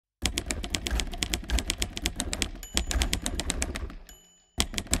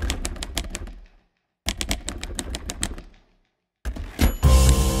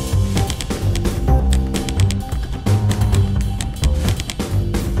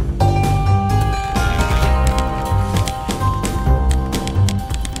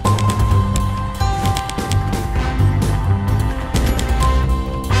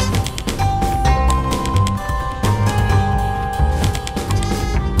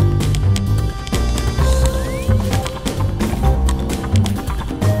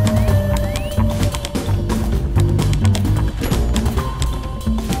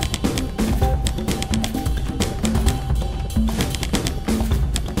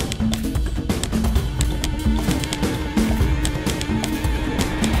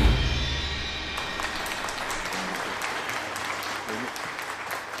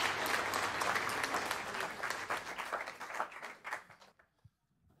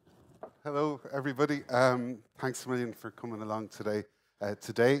Hello, everybody. Thanks a million for coming along today.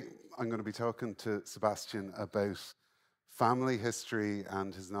 Today, I'm going to be talking to Sebastian about family history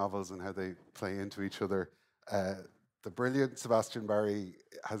and his novels and how they play into each other. The brilliant Sebastian Barry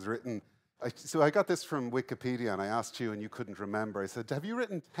has written. So I got this from Wikipedia, and I asked you, and you couldn't remember. I said, "Have you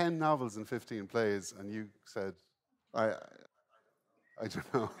written 10 novels and 15 plays?" And you said, I, "I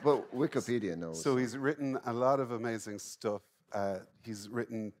don't know." well, Wikipedia knows. So he's written a lot of amazing stuff. He's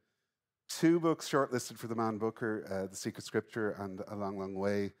written 2 books shortlisted for the Man Booker, The Secret Scripture and A Long, Long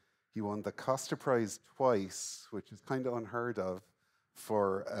Way. He won the Costa Prize twice, which is kind of unheard of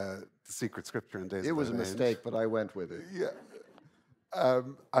for The Secret Scripture and Days It was a Without End. mistake, but I went with it. Yeah.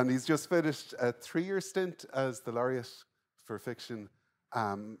 And he's just finished a 3-year stint as the laureate for fiction,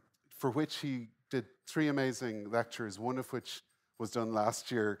 for which he did 3 amazing lectures, one of which was done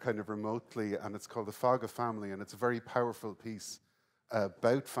last year kind of remotely, and it's called The Fog of Family, and it's a very powerful piece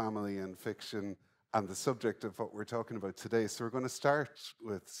about family and fiction and the subject of what we're talking about today. So we're going to start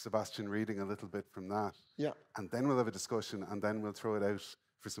with Sebastian reading a little bit from that. Yeah. And then we'll have a discussion, and then we'll throw it out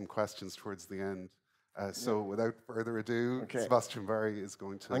for some questions towards the end. So without further ado, Okay. Sebastian Barry is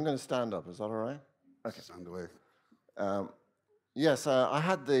going to I'm going to stand up. Is that all right? Okay. stand away. Yes, I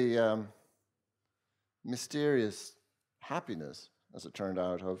had the mysterious happiness, as it turned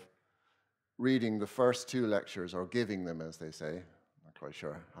out, of reading the first 2 lectures, or giving them, as they say. I'm not quite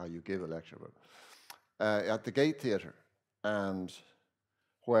sure how you give a lecture, but at the Gate Theatre, and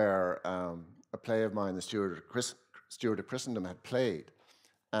where a play of mine, The Steward of Christendom, had played,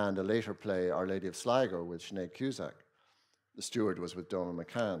 and a later play, Our Lady of Sligo, with Sinead Cusack. The steward was with Donald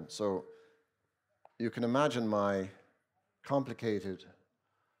McCann. So you can imagine my complicated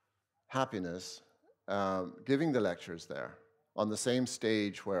happiness giving the lectures there on the same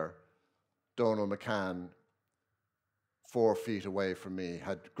stage where Donald McCann, 4 feet away from me,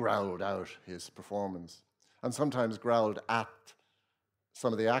 had growled out his performance, and sometimes growled at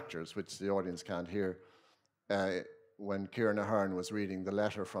some of the actors, which the audience can't hear. When Kieran Ahern was reading the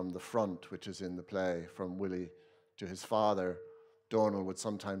letter from the front, which is in the play, from Willie to his father, Donald would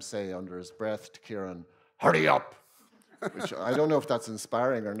sometimes say under his breath to Kieran, "Hurry up!" Which I don't know if that's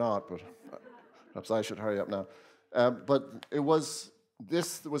inspiring or not, but perhaps I should hurry up now. But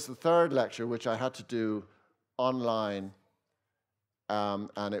this was the 3rd lecture, which I had to do online,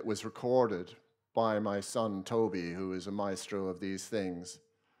 and it was recorded by my son Toby, who is a maestro of these things,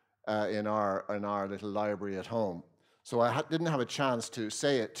 in our little library at home. So I didn't have a chance to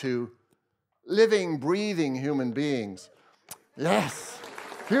say it to living, breathing human beings. Yes,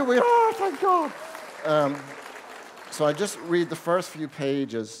 here we are, thank God. So I just read the first few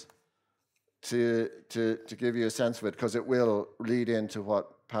pages to give you a sense of it, because it will lead into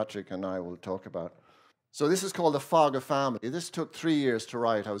what Patrick and I will talk about. So this is called The Fog of Family. This took 3 years to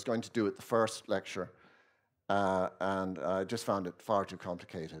write. I was going to do it the first lecture, and I just found it far too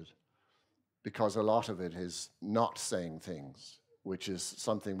complicated, because a lot of it is not saying things, which is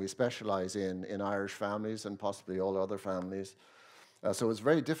something we specialize in Irish families and possibly all other families. So it's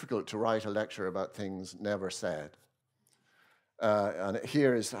very difficult to write a lecture about things never said. And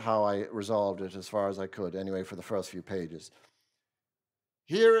here is how I resolved it as far as I could, anyway, for the first few pages.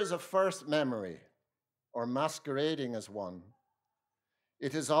 Here is a first memory, or masquerading as one.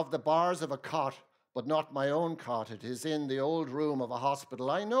 It is of the bars of a cot, but not my own cot. It is in the old room of a hospital.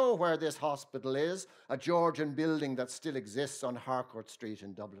 I know where this hospital is, a Georgian building that still exists on Harcourt Street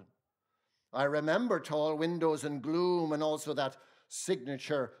in Dublin. I remember tall windows and gloom, and also that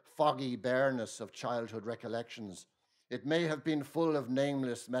signature foggy bareness of childhood recollections. It may have been full of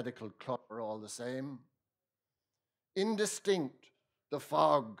nameless medical clutter all the same. Indistinct, the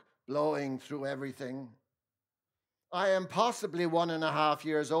fog blowing through everything. I am possibly 1.5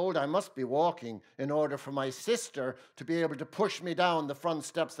 years old. I must be walking in order for my sister to be able to push me down the front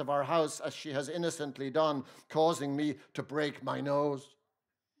steps of our house, as she has innocently done, causing me to break my nose.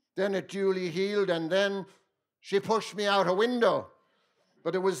 Then it duly healed, and then she pushed me out a window.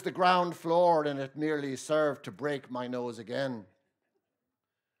 But it was the ground floor, and it merely served to break my nose again.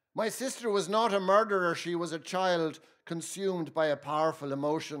 My sister was not a murderer. She was a child consumed by a powerful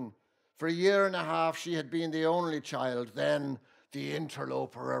emotion. For 1.5 years, she had been the only child. Then the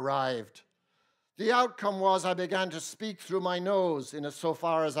interloper arrived. The outcome was I began to speak through my nose, so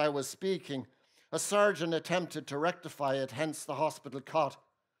far as I was speaking. A surgeon attempted to rectify it, hence the hospital cot.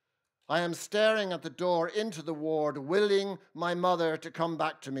 I am staring at the door into the ward, willing my mother to come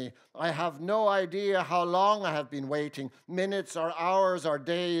back to me. I have no idea how long I have been waiting, minutes or hours or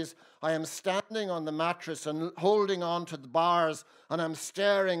days. I am standing on the mattress and holding on to the bars, and I'm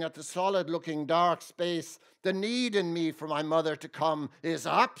staring at the solid-looking dark space. The need in me for my mother to come is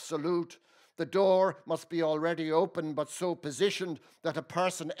absolute. The door must be already open, but so positioned that a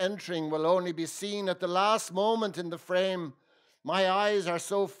person entering will only be seen at the last moment in the frame. My eyes are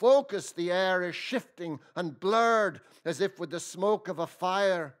so focused, the air is shifting and blurred as if with the smoke of a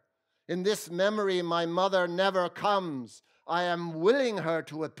fire. In this memory, my mother never comes. I am willing her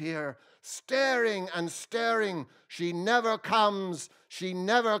to appear, staring and staring. She never comes, she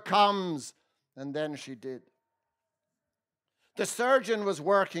never comes. And then she did. The surgeon was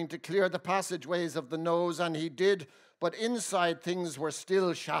working to clear the passageways of the nose, and he did, but inside things were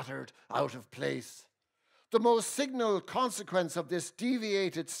still shattered, out of place. The most signal consequence of this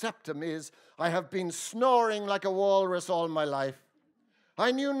deviated septum is I have been snoring like a walrus all my life.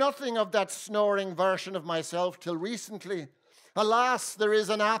 I knew nothing of that snoring version of myself till recently. Alas, there is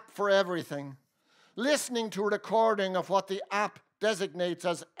an app for everything. Listening to a recording of what the app designates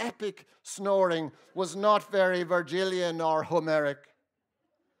as epic snoring was not very Virgilian or Homeric.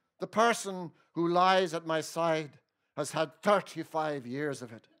 The person who lies at my side has had 35 years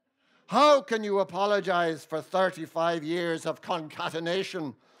of it. How can you apologize for 35 years of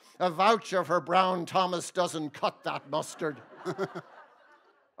concatenation? A voucher for Brown Thomas doesn't cut that mustard.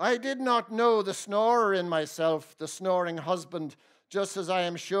 I did not know the snorer in myself, the snoring husband, just as I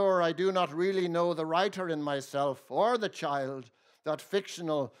am sure I do not really know the writer in myself or the child, that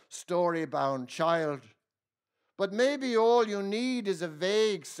fictional, story-bound child. But maybe all you need is a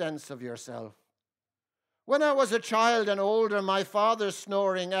vague sense of yourself. When I was a child and older, my father's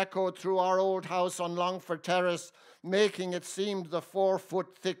snoring echoed through our old house on Longford Terrace, making it seem the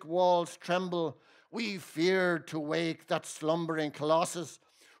 4-foot-thick walls tremble. We feared to wake that slumbering colossus.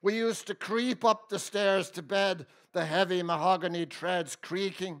 We used to creep up the stairs to bed, the heavy mahogany treads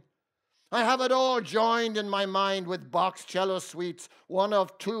creaking. I have it all joined in my mind with box cello suites, one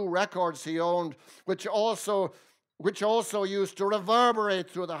of 2 records he owned, which also used to reverberate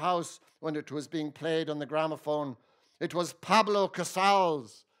through the house when it was being played on the gramophone. It was Pablo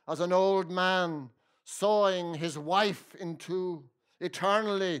Casals as an old man sawing his wife in two,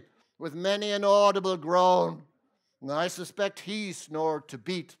 eternally, with many an audible groan. And I suspect he snored to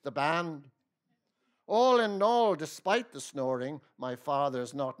beat the band. All in all, despite the snoring, my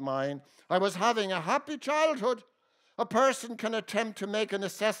father's, not mine, I was having a happy childhood. A person can attempt to make an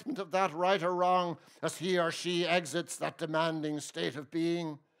assessment of that right or wrong as he or she exits that demanding state of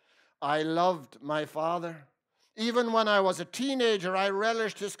being. I loved my father. Even when I was a teenager, I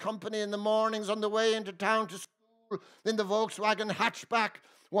relished his company in the mornings on the way into town to school in the Volkswagen hatchback,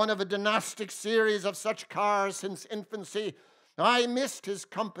 one of a dynastic series of such cars since infancy. I missed his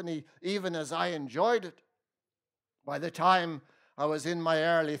company even as I enjoyed it. By the time I was in my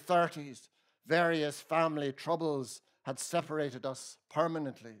early 30s, various family troubles had separated us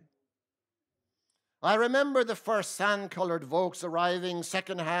permanently. I remember the first sand-colored Vaux arriving,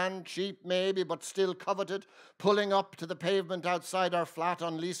 second-hand, cheap maybe, but still coveted, pulling up to the pavement outside our flat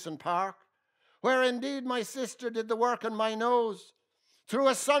on Leeson Park, where indeed my sister did the work on my nose. Through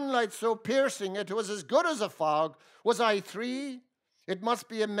a sunlight so piercing it was as good as a fog. Was I 3? It must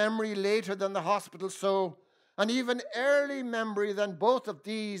be a memory later than the hospital, so an even early memory than both of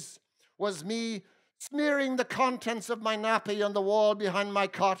these was me smearing the contents of my nappy on the wall behind my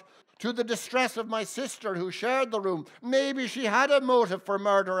cot, to the distress of my sister who shared the room. Maybe she had a motive for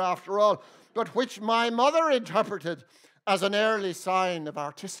murder after all, but which my mother interpreted as an early sign of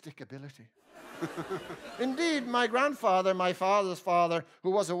artistic ability. Indeed, my grandfather, my father's father,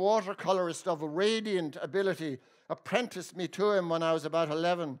 who was a watercolorist of radiant ability, apprenticed me to him when I was about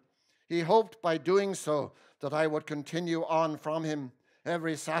 11. He hoped by doing so that I would continue on from him.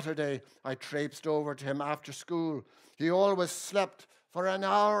 Every Saturday, I traipsed over to him after school. He always slept for an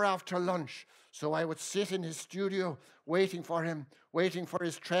hour after lunch, so I would sit in his studio waiting for him, waiting for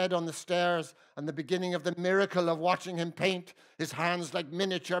his tread on the stairs and the beginning of the miracle of watching him paint, his hands like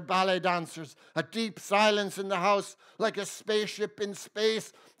miniature ballet dancers, a deep silence in the house like a spaceship in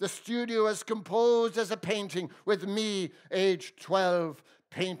space, the studio as composed as a painting with me, aged 12,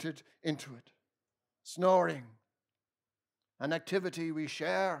 painted into it. Snoring, an activity we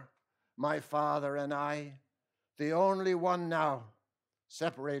share, my father and I, the only one now,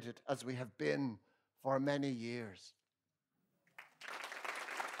 separated as we have been for many years.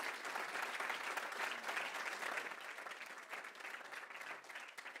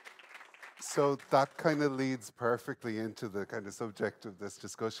 So that kind of leads perfectly into the kind of subject of this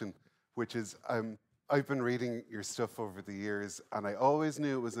discussion. which is I've been reading your stuff over the years, and I always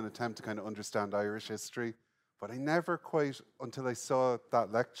knew it was an attempt to kind of understand Irish history, but I never quite, until I saw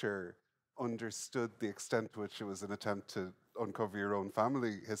that lecture, understood the extent to which it was an attempt to uncover your own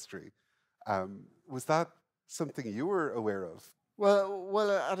family history. Was that something you were aware of?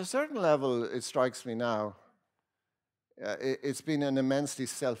 Well, at a certain level, it strikes me now. It's been an immensely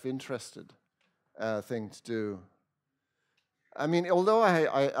self-interested thing to do. I mean, although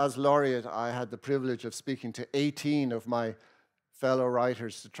as laureate, I had the privilege of speaking to 18 of my fellow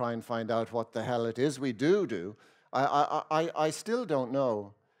writers to try and find out what the hell it is we do. I still don't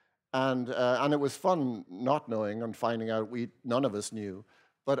know. And it was fun not knowing and finding out none of us knew.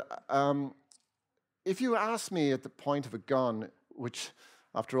 But if you ask me at the point of a gun, which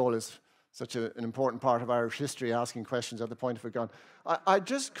after all is such an important part of Irish history, asking questions at the point of a gun, I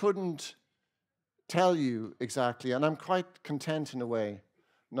just couldn't tell you exactly, and I'm quite content in a way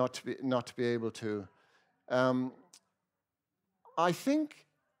not to be able to. I think,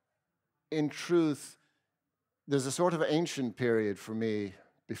 in truth, there's a sort of ancient period for me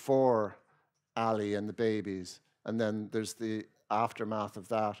before Ali and the babies, and then there's the aftermath of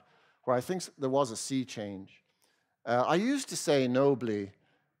that, where I think there was a sea change. I used to say nobly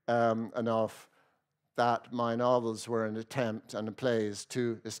enough that my novels were an attempt and plays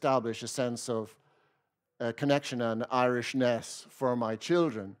to establish a sense of connection and Irishness for my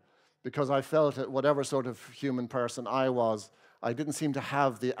children, because I felt that whatever sort of human person I was, I didn't seem to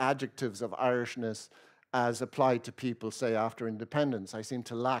have the adjectives of Irishness as applied to people, say, after independence. I seemed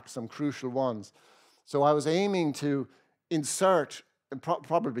to lack some crucial ones. So I was aiming to insert,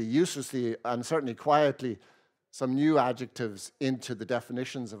 probably uselessly and certainly quietly, some new adjectives into the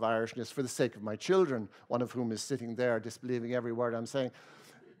definitions of Irishness for the sake of my children, one of whom is sitting there disbelieving every word I'm saying.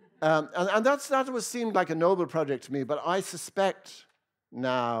 And that seemed like a noble project to me, but I suspect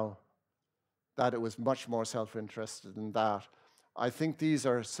now that it was much more self-interested than that. I think these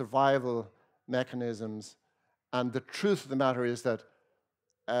are survival mechanisms, and the truth of the matter is that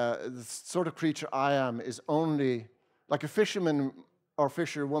the sort of creature I am is only, like a fisherman or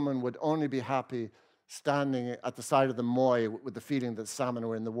fisherwoman would only be happy standing at the side of the Moy with the feeling that salmon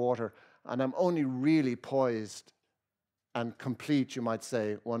were in the water, and I'm only really poised and complete, you might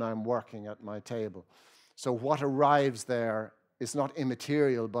say, when I'm working at my table. So what arrives there is not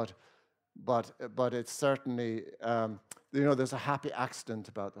immaterial, but it's certainly, there's a happy accident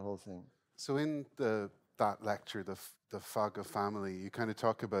about the whole thing. So in that lecture, the fog of family, you kind of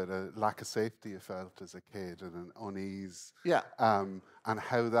talk about a lack of safety you felt as a kid and an unease. Yeah. And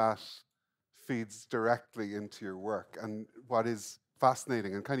how that feeds directly into your work. And what is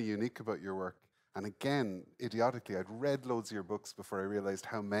fascinating and kind of unique about your work, and again, idiotically, I'd read loads of your books before I realized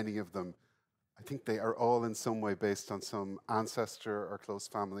how many of them, I think they are all in some way based on some ancestor or close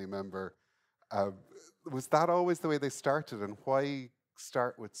family member. Was that always the way they started, and why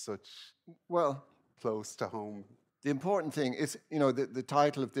start with such close to home? The important thing is, the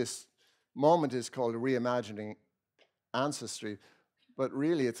title of this moment is called Reimagining Ancestry, but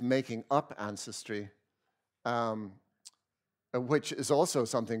really it's making up ancestry, which is also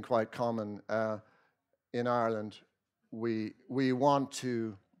something quite common in Ireland. We want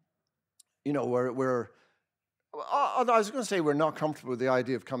to, I was going to say we're not comfortable with the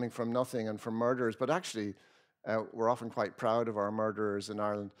idea of coming from nothing and from murderers, but actually we're often quite proud of our murderers in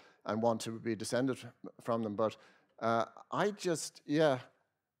Ireland and want to be descended from them. But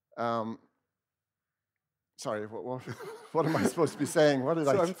sorry, what am I supposed to be saying?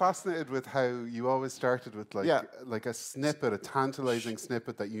 I'm fascinated with how you always started with like a snippet, a tantalizing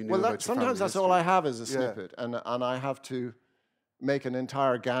snippet that you knew about your sometimes that's history. all I have is a snippet, and I have to make an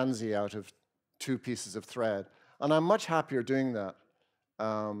entire Ganzi out of 2 pieces of thread. And I'm much happier doing that.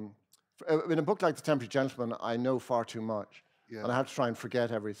 In a book like The Temporary Gentleman, I know far too much, and I have to try and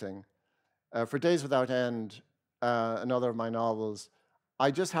forget everything. For Days Without End, another of my novels,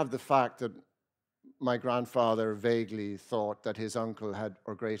 I just have the fact that my grandfather vaguely thought that his uncle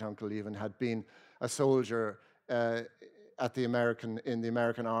or great uncle even, had been a soldier in the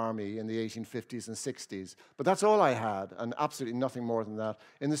American Army in the 1850s and 60s. But that's all I had, and absolutely nothing more than that.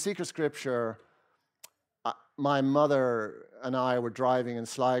 In The Secret Scripture, my mother and I were driving in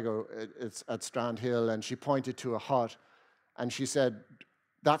Sligo at Strand Hill, and she pointed to a hut, and she said,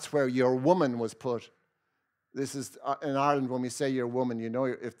 "That's where your woman was put." This is in Ireland, when we say you're a woman,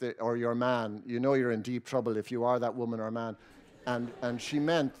 or you're a man, you're in deep trouble if you are that woman or man. And she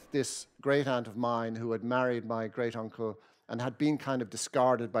meant this great aunt of mine who had married my great uncle and had been kind of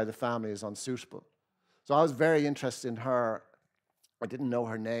discarded by the family as unsuitable. So I was very interested in her. I didn't know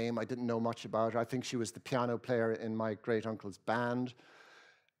her name. I didn't know much about her. I think she was the piano player in my great uncle's band.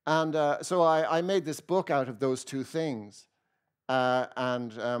 And so I made this book out of those two things.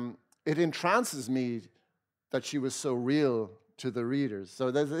 And it entrances me that she was so real to the readers.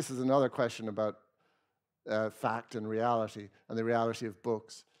 So this is another question about fact and the reality of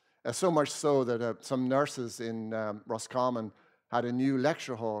books. So much so that some nurses in Roscommon had a new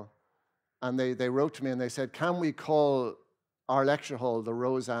lecture hall, and they wrote to me and they said, can we call our lecture hall the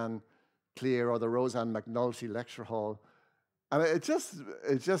Roseanne Clear or the Roseanne McNulty Lecture Hall? And it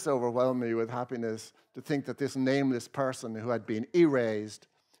just overwhelmed me with happiness to think that this nameless person who had been erased,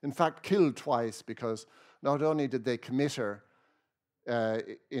 in fact killed twice, because not only did they commit her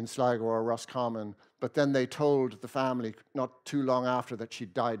in Sligo or Roscommon, but then they told the family not too long after that she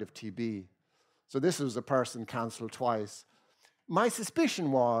died of TB. So this was a person cancelled twice. My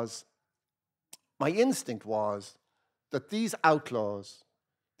suspicion was, my instinct was, that these outlaws,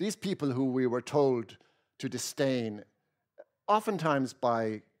 these people who we were told to disdain, oftentimes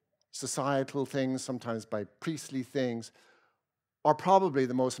by societal things, sometimes by priestly things, are probably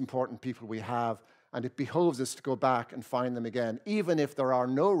the most important people we have, and it behoves us to go back and find them again, even if there are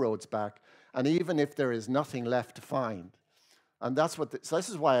no roads back, and even if there is nothing left to find. And that's so this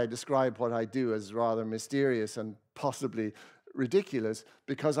is why I describe what I do as rather mysterious and possibly ridiculous,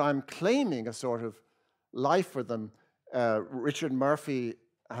 because I'm claiming a sort of life for them. Richard Murphy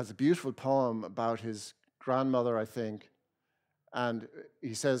has a beautiful poem about his grandmother, I think, and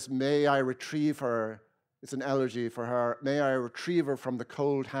he says, may I retrieve her, it's an elegy for her, may I retrieve her from the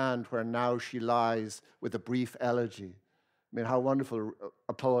cold hand where now she lies with a brief elegy. I mean, how wonderful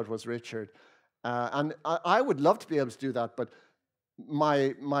a poet was Richard. And I would love to be able to do that, but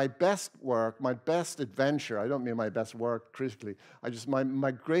my best work, my best adventure, I don't mean my best work critically,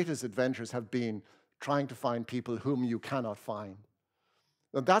 my greatest adventures have been trying to find people whom you cannot find.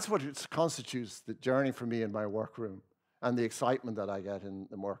 And that's what constitutes the journey for me in my workroom, and the excitement that I get in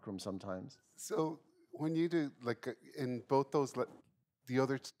the workroom sometimes. So when you do, like in both those,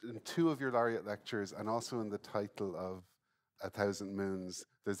 in two of your laureate lectures, and also in the title of A Thousand Moons,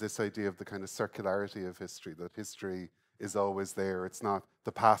 there's this idea of the kind of circularity of history, that history is always there. It's not,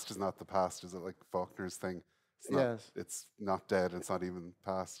 the past is not the past, is it like Faulkner's thing? It's not, yes. It's not dead, it's not even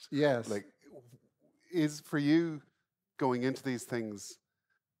past. Yes. Like, is for you going into these things,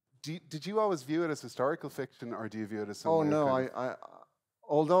 did you always view it as historical fiction, or do you view it as something? Oh no,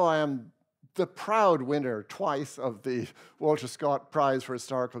 although I am the proud winner twice of the Walter Scott Prize for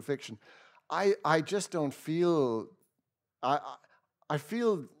Historical Fiction, I just don't feel, I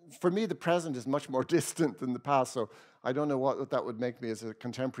feel, for me, the present is much more distant than the past, so I don't know what that would make me as a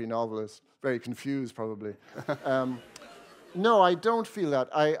contemporary novelist. Very confused, probably. No, I don't feel that.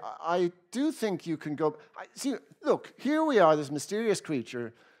 I do think you can go... See, look, here we are, this mysterious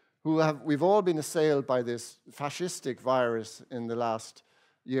creature we've all been assailed by this fascistic virus in the last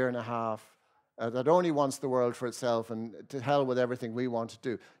year and a half that only wants the world for itself, and to hell with everything we want to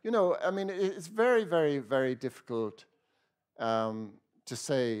do. You know, I mean, it's very, very, very difficult to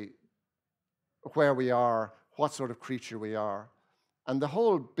say where we are, what sort of creature we are. And the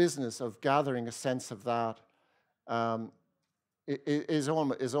whole business of gathering a sense of that is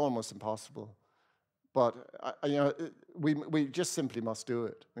almost impossible. But you know, we just simply must do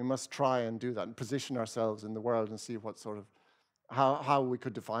it. We must try and do that and position ourselves in the world and see what sort of, how we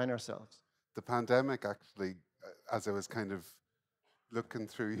could define ourselves. The pandemic, actually, as I was kind of looking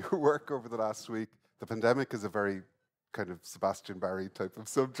through your work over the last week, the pandemic is a very kind of Sebastian Barry type of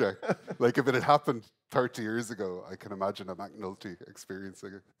subject. Like if it had happened 30 years ago, I can imagine a McNulty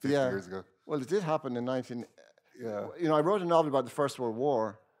experiencing it 50 years ago. Well, it did happen in you know, I wrote a novel about the First World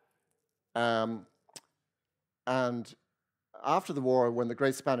War, and after the war, when the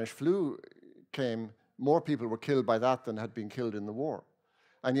Great Spanish Flu came, more people were killed by that than had been killed in the war.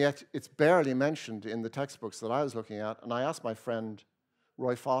 And yet it's barely mentioned in the textbooks that I was looking at. And I asked my friend,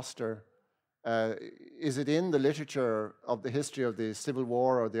 Roy Foster, is it in the literature of the history of the Civil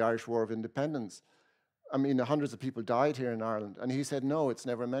War or the Irish War of Independence? I mean, hundreds of people died here in Ireland. And he said, no, it's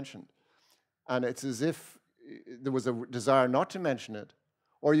never mentioned. And it's as if there was a desire not to mention it.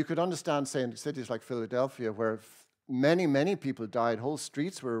 Or you could understand, say, in cities like Philadelphia, where many, many people died, whole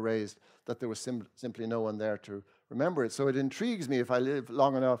streets were erased, that there was simply no one there to remember it. So it intrigues me, if I live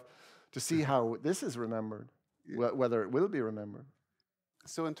long enough, to see how this is remembered, whether it will be remembered.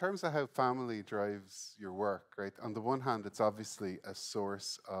 So in terms of how family drives your work, right, on the one hand, it's obviously a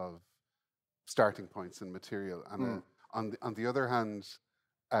source of starting points and material. And on the other hand,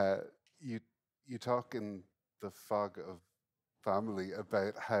 you talk in The Fog of Family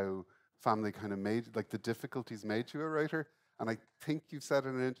about how family kind of made, like the difficulties made you a writer. And I think you've said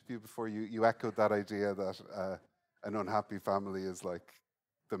in an interview before, you echoed that idea that an unhappy family is like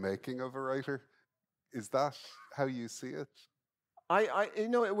the making of a writer. Is that how you see it?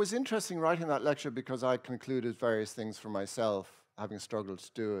 It was interesting writing that lecture because I concluded various things for myself, having struggled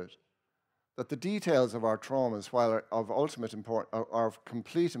to do it. That the details of our traumas, while are of ultimate are of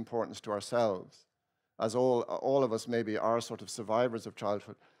complete importance to ourselves, as all of us maybe are sort of survivors of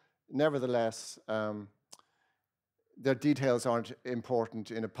childhood, nevertheless, their details aren't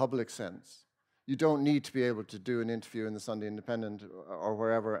important in a public sense. You don't need to be able to do an interview in the Sunday Independent or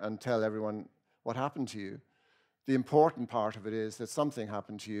wherever and tell everyone what happened to you. The important part of it is that something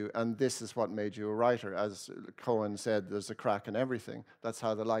happened to you, and this is what made you a writer. As Cohen said, there's a crack in everything. That's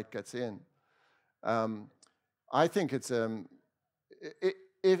how the light gets in. I think it's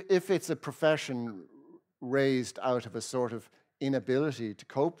if it's a profession raised out of a sort of inability to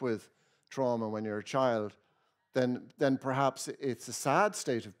cope with trauma when you're a child, then perhaps it's a sad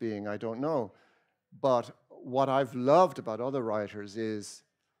state of being. I don't know. But what I've loved about other writers is,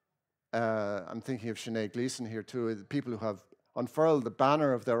 I'm thinking of Sinead Gleason here too, the people who have unfurled the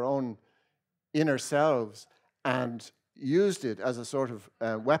banner of their own inner selves and used it as a sort of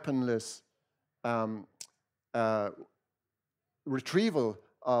weaponless retrieval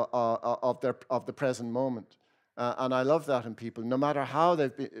of the present moment. And I love that in people, no matter how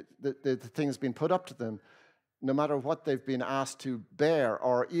they've been, the thing's been put up to them, no matter what they've been asked to bear,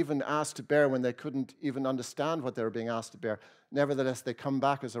 or even asked to bear when they couldn't even understand what they were being asked to bear. Nevertheless, they come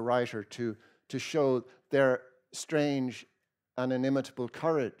back as a writer to show their strange and inimitable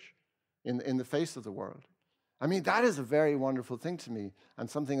courage in the face of the world. I mean, that is a very wonderful thing to me, and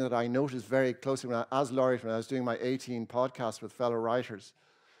something that I noticed very closely as laureate when I was doing my 18 podcasts with fellow writers,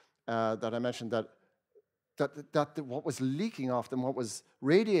 that I mentioned that what was leaking off them, what was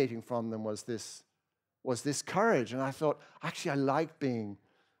radiating from them was this courage. And I thought, actually, I like being,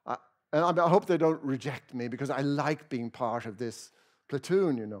 and I hope they don't reject me, because I like being part of this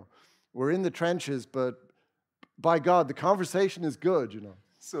platoon, you know. We're in the trenches, but by God, the conversation is good, you know.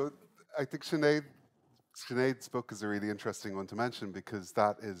 So I think Sinead's book is a really interesting one to mention, because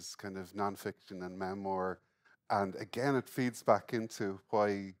that is kind of nonfiction and memoir. And again, it feeds back into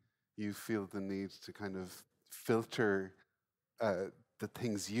why you feel the need to kind of filter the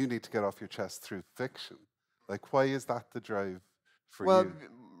things you need to get off your chest through fiction. Like, why is that the drive for you? Well,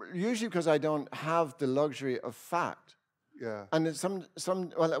 usually because I don't have the luxury of fact. Yeah. And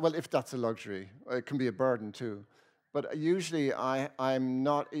well, if that's a luxury, it can be a burden too. But usually I'm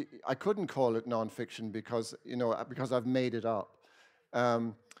not, I couldn't call it nonfiction because I've made it up.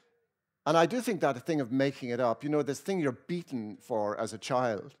 And I do think that thing of making it up, this thing you're beaten for as a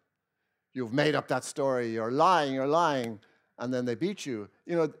child. You've made up that story, you're lying, and then they beat you.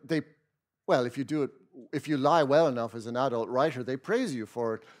 If you lie well enough as an adult writer, they praise you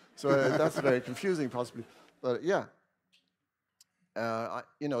for it. So that's very confusing, possibly. But yeah,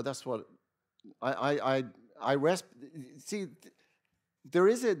 that's what I rest. See, there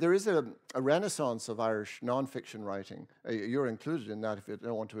is a renaissance of Irish nonfiction writing. You're included in that, if you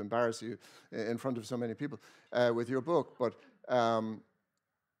don't want to embarrass you in front of so many people with your book. But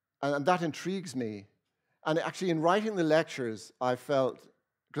and that intrigues me. And actually, in writing the lectures, I felt,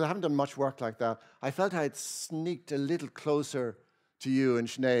 because I haven't done much work like that, I felt I had sneaked a little closer to you and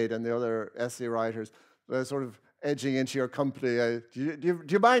Sinead and the other essay writers, sort of edging into your company. Do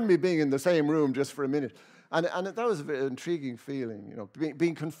you mind me being in the same room just for a minute? And that was a very intriguing feeling,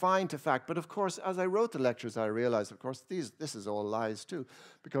 being confined to fact. But of course, as I wrote the lectures, I realized, of course, this is all lies too,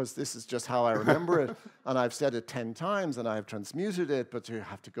 because this is just how I remember it. And I've said it 10 times, and I've transmuted it, but you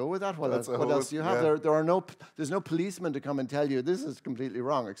have to go with that. What else do you have? Yeah. There's no policeman to come and tell you this is completely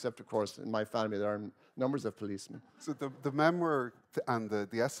wrong, except, of course, in my family, there are numbers of policemen. So the memoir and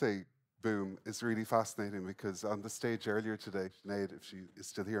the essay boom is really fascinating, because on the stage earlier today, Sinead, if she is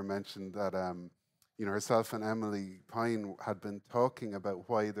still here, mentioned that herself and Emily Pine had been talking about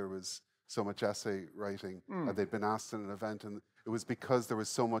why there was so much essay writing. They'd been asked in an event, and it was because there was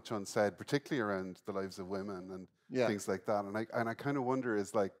so much unsaid, particularly around the lives of women and things like that. And I kind of wonder,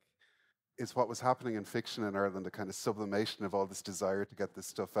 is what was happening in fiction in Ireland a kind of sublimation of all this desire to get this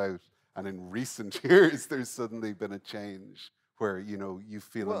stuff out? And in recent years, there's suddenly been a change where you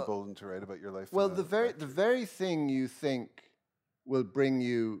feel emboldened to write about your life. Well, the very thing you think will bring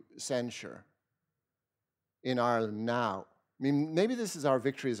you censure in Ireland now. I mean, maybe this is our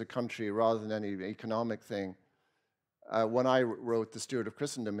victory as a country rather than any economic thing. When I wrote The Steward of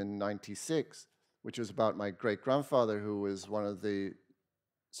Christendom in '96, which was about my great-grandfather, who was one of the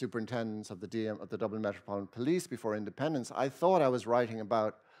superintendents of the Dublin Metropolitan Police before independence, I thought I was writing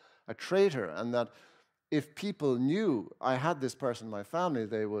about a traitor, and that if people knew I had this person in my family,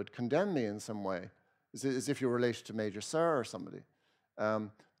 they would condemn me in some way, as if you're related to Major Sir or somebody.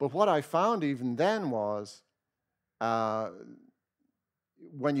 But what I found even then was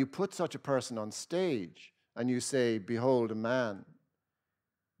when you put such a person on stage and you say, behold a man,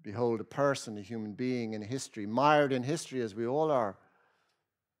 behold a person, a human being in history, mired in history as we all are,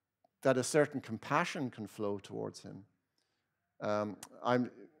 that a certain compassion can flow towards him.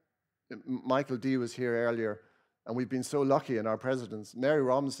 Michael D. was here earlier, and we've been so lucky in our presidents. Mary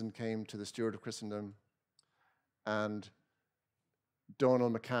Robinson came to the Steward of Christendom, and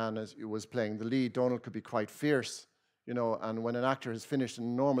Donald McCann was playing the lead. Donald could be quite fierce, you know, and when an actor has finished an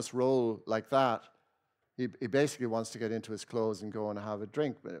enormous role like that, he basically wants to get into his clothes and go and have a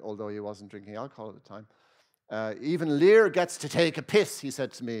drink, although he wasn't drinking alcohol at the time. Even Lear gets to take a piss, he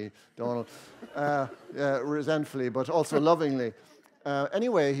said to me, Donald, resentfully, but also lovingly.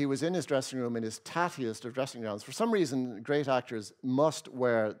 Anyway, he was in his dressing room in his tattiest of dressing gowns. For some reason, great actors must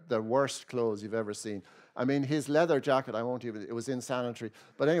wear the worst clothes you've ever seen. I mean, his leather jacket, it was insanitary.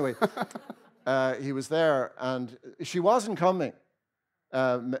 But anyway, he was there, and she wasn't coming,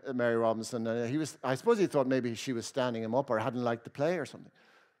 Mary Robinson. I suppose he thought maybe she was standing him up or hadn't liked the play or something.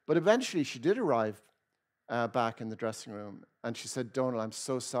 But eventually, she did arrive back in the dressing room, and she said, Donald, I'm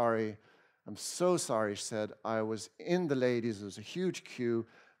so sorry. I'm so sorry, she said. I was in the ladies. There was a huge queue.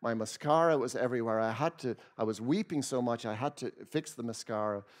 My mascara was everywhere. I was weeping so much, I had to fix the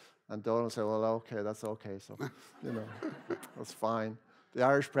mascara. And Donald said, well, okay, that's okay. So, you know, that's fine. The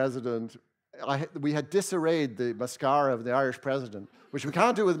Irish president, we had disarrayed the mascara of the Irish president, which we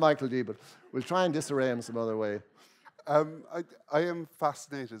can't do with Michael D., but we'll try and disarray him some other way. I am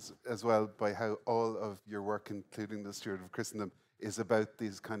fascinated as well by how all of your work, including the Steward of Christendom, is about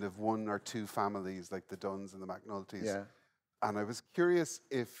these kind of one or two families, like the Dunns and the McNultys. Yeah. And I was curious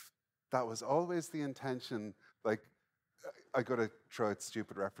if that was always the intention. Like, I got to throw out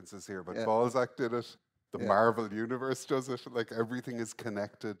stupid references here, but Balzac did it. The Marvel Universe does it. Like, everything is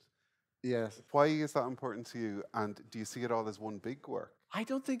connected. Yes. Why is that important to you? And do you see it all as one big work? I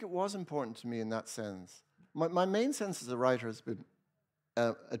don't think it was important to me in that sense. My main sense as a writer has been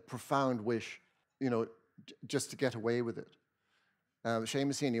a profound wish, you know, just to get away with it.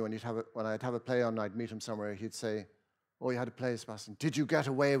 Seamus Heaney, when I'd have a play on, I'd meet him somewhere, he'd say, oh, you had a play, Sebastian. Did you get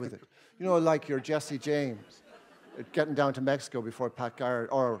away with it? You know, like your Jesse James, getting down to Mexico before Pat Garrett,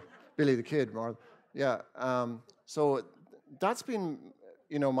 or Billy the Kid. So that's been,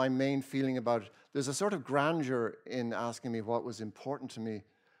 you know, my main feeling about it. There's a sort of grandeur in asking me what was important to me.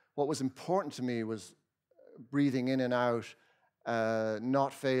 What was important to me was breathing in and out,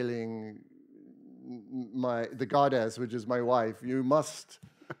 not failing the goddess, which is my wife. You must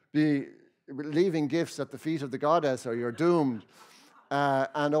be leaving gifts at the feet of the goddess or you're doomed.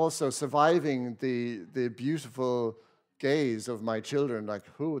 And also surviving the beautiful gaze of my children, like,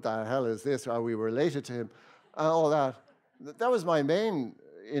 who the hell is this? Are we related to him? All that. That was my main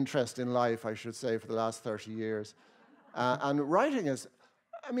interest in life, I should say, for the last 30 years. And writing is,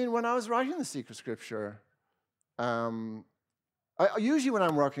 I mean, when I was writing The Secret Scripture, usually when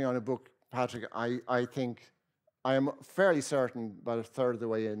I'm working on a book, Patrick, I think I am fairly certain about a third of the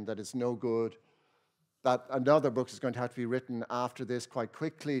way in that it's no good, that another book is going to have to be written after this quite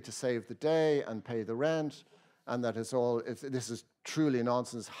quickly to save the day and pay the rent, and that this is truly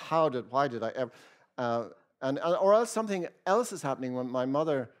nonsense. Why did I ever? Or else something else is happening. When my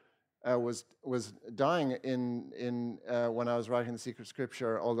mother was dying when I was writing The Secret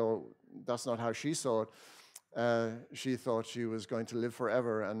Scripture, although that's not how she saw it. She thought she was going to live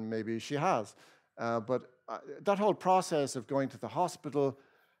forever, and maybe she has. But that whole process of going to the hospital,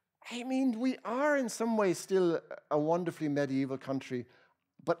 I mean, we are in some ways still a wonderfully medieval country,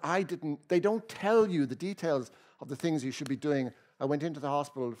 but they don't tell you the details of the things you should be doing. I went into the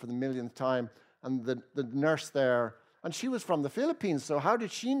hospital for the millionth time, and the nurse there, and she was from the Philippines, so how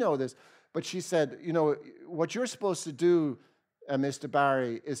did she know this? But she said, you know, what you're supposed to do, Mr.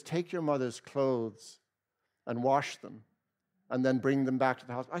 Barry, is take your mother's clothes and wash them, and then bring them back to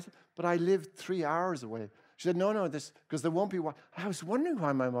the hospital. I said, but I lived 3 hours away. She said, no, because there won't be. I was wondering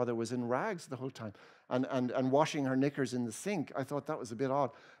why my mother was in rags the whole time and washing her knickers in the sink. I thought that was a bit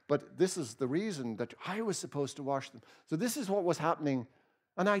odd. But this is the reason that I was supposed to wash them. So this is what was happening.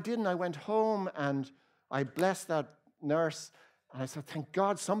 And I didn't. I went home and I blessed that nurse. And I said, thank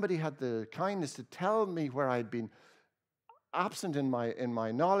God somebody had the kindness to tell me where I'd been absent in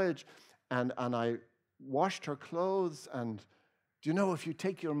my knowledge. And I washed her clothes. And do you know, if you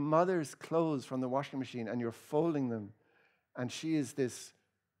take your mother's clothes from the washing machine and you're folding them, and she is this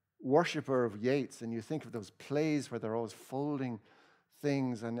worshipper of Yeats, and you think of those plays where they're always folding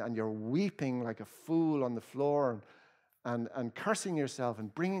things, and you're weeping like a fool on the floor, and cursing yourself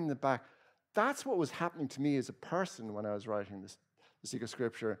and bringing them back. That's what was happening to me as a person when I was writing The Secret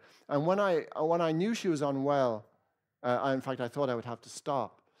Scripture. And when I knew she was unwell, in fact, I thought I would have to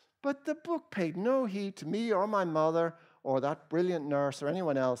stop. But the book paid no heed to me or my mother or that brilliant nurse or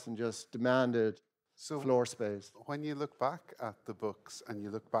anyone else, and just demanded floor space. When you look back at the books and you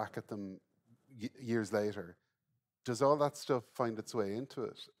look back at them years later, does all that stuff find its way into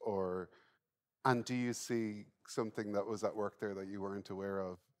it? And do you see something that was at work there that you weren't aware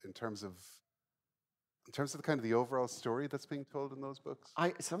of in terms of the kind of the overall story that's being told in those books?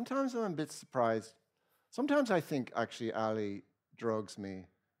 Sometimes I'm a bit surprised. Sometimes I think actually Ali drugs me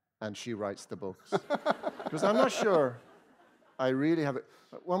and she writes the books. Because I'm not sure I really have it.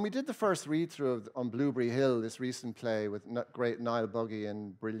 When we did the first read-through on Blueberry Hill, this recent play with great Niall Buggy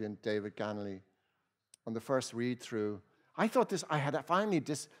and brilliant David Ganley, on the first read-through, I thought I had finally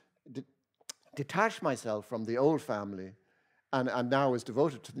detached myself from the old family and now was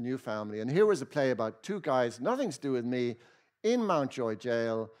devoted to the new family. And here was a play about two guys, nothing to do with me, in Mountjoy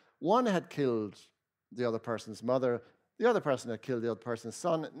jail. One had killed the other person's mother. The other person had killed the other person's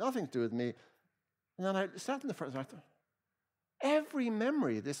son. Nothing to do with me. And then I sat in the front and I thought, every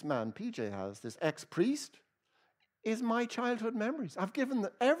memory this man, PJ, has, this ex-priest, is my childhood memories. I've given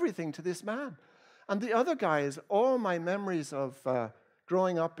everything to this man. And the other guy is all my memories of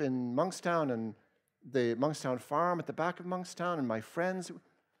growing up in Monkstown and the Monkstown farm at the back of Monkstown and my friends.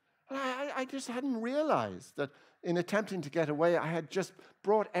 And I just hadn't realized that in attempting to get away, I had just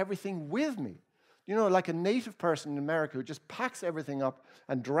brought everything with me. You know, like a native person in America who just packs everything up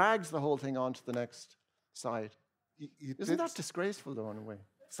and drags the whole thing on to the next side. Isn't that disgraceful, though, in a way?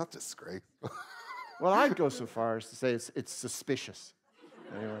 It's not disgraceful. Well, I'd go so far as to say it's suspicious.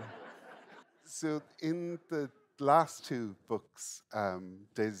 Anyway. So in the last two books,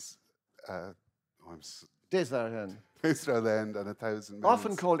 Days Without End. Days Without End and 1,000 Minutes.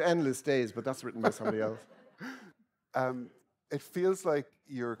 Often called Endless Days, but that's written by somebody else. It feels like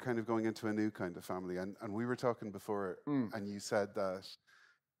you're kind of going into a new kind of family. And we were talking before, and you said that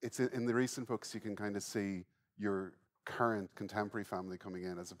it's in the recent books you can kind of see your current contemporary family coming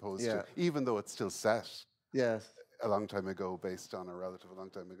in, as opposed to, even though it's still set a long time ago, based on a relative a long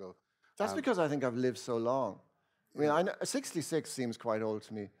time ago. That's because I think I've lived so long. I mean, 66 seems quite old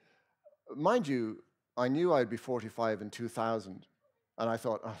to me. Mind you, I knew I'd be 45 in 2000, and I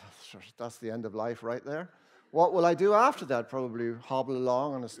thought, oh, that's the end of life right there. What will I do after that? Probably hobble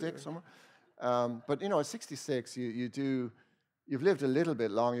along on a stick somewhere. But, at 66, you've lived a little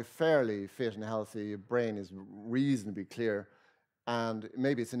bit long, you're fairly fit and healthy, your brain is reasonably clear, and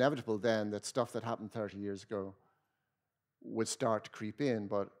maybe it's inevitable then that stuff that happened 30 years ago would start to creep in.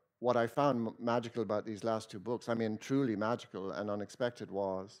 But what I found magical about these last two books, I mean truly magical and unexpected,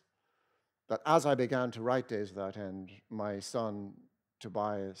 was that as I began to write Days Without End, my son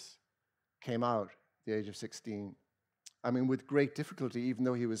Tobias came out at the age of 16. I mean, with great difficulty, even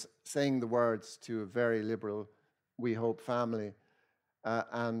though he was saying the words to a very liberal, we hope, family.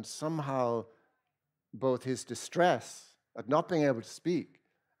 And somehow both his distress at not being able to speak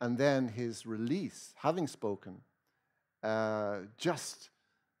and then his release, having spoken, just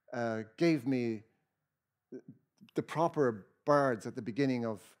gave me the proper birds at the beginning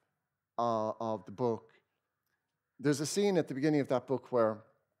of the book. There's a scene at the beginning of that book where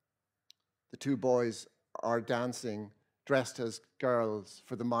the two boys are dancing dressed as girls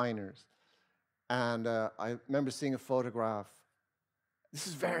for the miners. And I remember seeing a photograph. This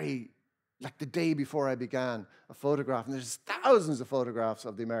is very, like the day before I began, a photograph. And there's thousands of photographs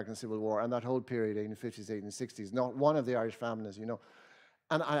of the American Civil War and that whole period, 1850s, 1860s, not one of the Irish families,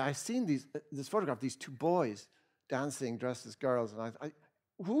 And I seen this photograph, these two boys dancing dressed as girls. And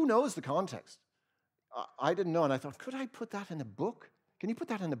who knows the context? I didn't know. And I thought, could I put that in a book? Can you put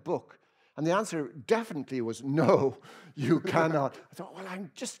that in a book? And the answer definitely was no, you cannot. I thought, well,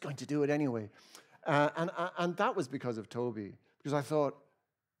 I'm just going to do it anyway. And that was because of Toby. Because I thought,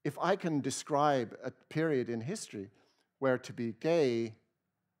 if I can describe a period in history where to be gay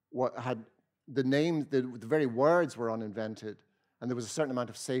had the name, the very words were uninvented, and there was a certain amount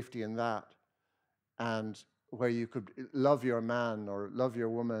of safety in that, and where you could love your man or love your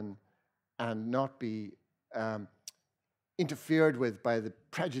woman and not be interfered with by the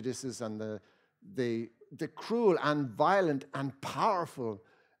prejudices and the cruel and violent and powerful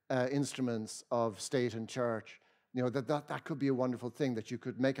instruments of state and church, that could be a wonderful thing, that you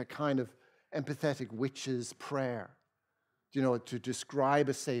could make a kind of empathetic witch's prayer, to describe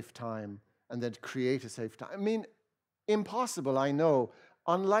a safe time and then create a safe time. I mean, impossible, I know,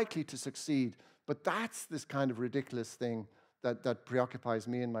 unlikely to succeed, but that's this kind of ridiculous thing that preoccupies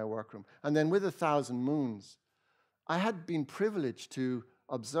me in my workroom. And then with 1,000 Moons, I had been privileged to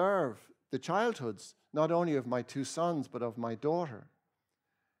observe the childhoods, not only of my two sons, but of my daughter.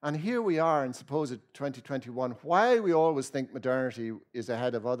 And here we are in supposed 2021. Why we always think modernity is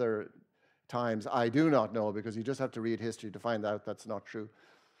ahead of other times, I do not know, because you just have to read history to find out that's not true.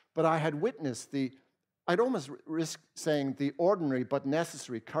 But I had witnessed I'd almost risk saying the ordinary but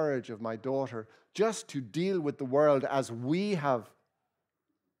necessary courage of my daughter just to deal with the world as we have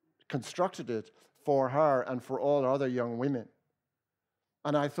constructed it for her and for all other young women.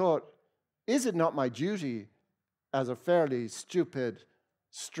 And I thought, is it not my duty as a fairly stupid,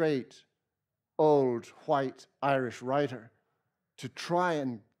 straight, old, white Irish writer to try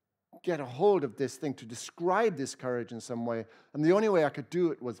and get a hold of this thing, to describe this courage in some way? And the only way I could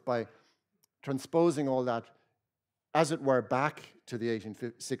do it was by transposing all that, as it were, back to the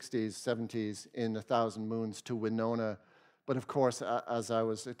 1860s, 70s in A Thousand Moons to Winona. But of course, as I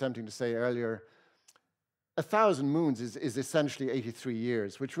was attempting to say earlier, A Thousand Moons is essentially 83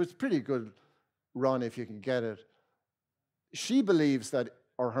 years, which was a pretty good run if you can get it. She believes that,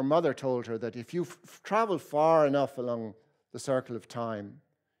 or her mother told her, that if you travel far enough along the circle of time,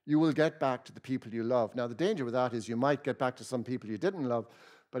 you will get back to the people you love. Now, the danger with that is you might get back to some people you didn't love,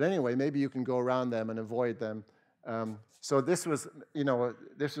 but anyway, maybe you can go around them and avoid them. So this was,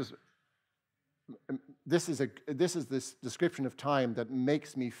 this is this description of time that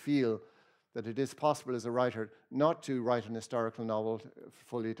makes me feel that it is possible as a writer not to write an historical novel,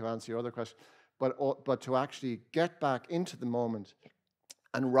 fully to answer your other question, but to actually get back into the moment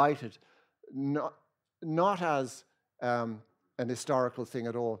and write it not as an historical thing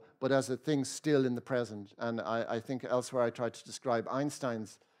at all, but as a thing still in the present. And I think elsewhere I tried to describe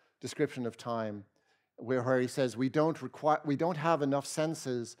Einstein's description of time, where he says we don't have enough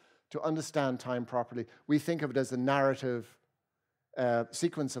senses to understand time properly. We think of it as a narrative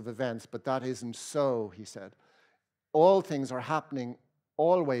sequence of events, but that isn't so, he said. All things are happening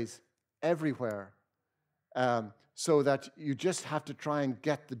always, everywhere, so that you just have to try and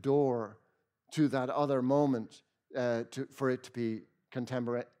get the door to that other moment for it to be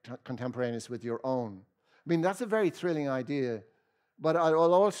contemporaneous with your own. I mean, that's a very thrilling idea, but it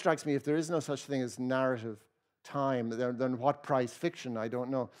all strikes me, if there is no such thing as narrative time, then what price fiction? I don't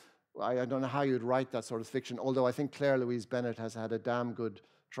know. I don't know how you'd write that sort of fiction, although I think Claire Louise Bennett has had a damn good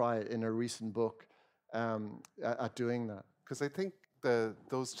try in a recent book at doing that. Because I think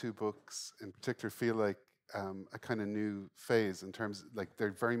those two books in particular feel like a kind of new phase in terms, like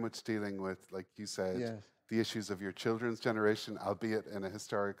they're very much dealing with, like you said, Yes. the issues of your children's generation, albeit in a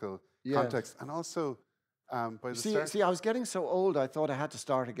historical Yes. context. And also, by the start... See, I was getting so old, I thought I had to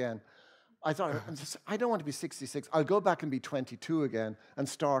start again. I thought, I don't want to be 66. I'll go back and be 22 again and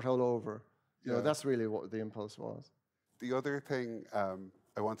start all over. You know, that's really what the impulse was. The other thing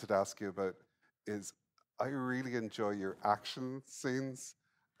I wanted to ask you about is I really enjoy your action scenes.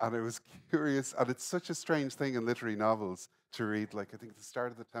 And I was curious, and it's such a strange thing in literary novels to read, like I think at the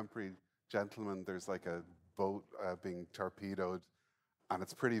start of The Temporary Gentleman, there's like a boat being torpedoed, and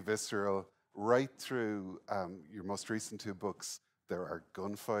it's pretty visceral. Right through your most recent two books, there are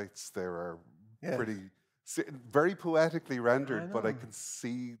gunfights, there are very poetically rendered, but I can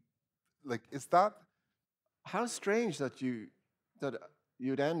see, like, is that... How strange that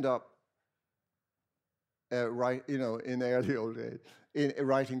you'd end up, in the early old age, in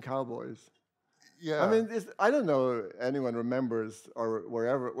writing cowboys. Yeah. I mean, I don't know anyone remembers or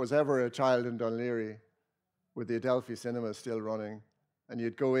was ever a child in Dunleary with the Adelphi Cinema still running, and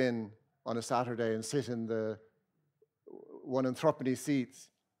you'd go in on a Saturday and sit in the 1 and 3 seats.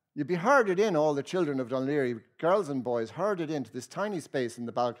 You'd be herded in, all the children of Dunleary, girls and boys, herded into this tiny space in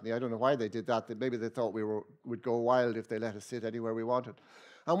the balcony. I don't know why they did that. Maybe they thought we would go wild if they let us sit anywhere we wanted.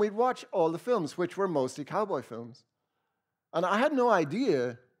 And we'd watch all the films, which were mostly cowboy films. And I had no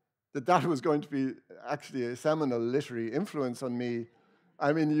idea that was going to be actually a seminal literary influence on me.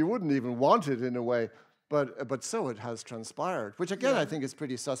 I mean, you wouldn't even want it in a way, but so it has transpired, which again I think is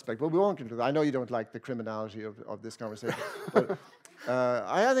pretty suspect. But we won't get into that. I know you don't like the criminality of this conversation, but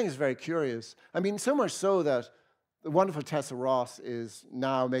I think it's very curious. I mean, so much so that the wonderful Tessa Ross is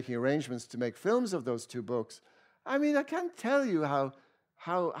now making arrangements to make films of those two books. I mean, I can't tell you how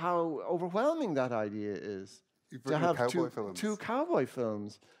overwhelming that idea is. To have two cowboy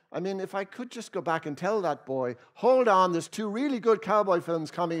films. I mean, if I could just go back and tell that boy, hold on, there's 2 really good cowboy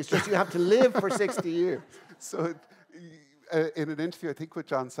films coming, it's just you have to live for 60 years. So in an interview, I think with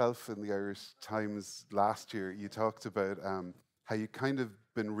John Self in the Irish Times last year, you talked about how you kind of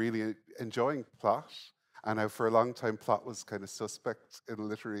been really enjoying plot, and how for a long time plot was kind of suspect in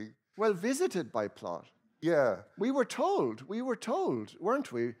literary... Well, visited by plot. Yeah. We were told,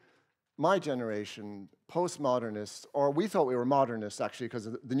 weren't we? My generation, postmodernists, or we thought we were modernists actually, because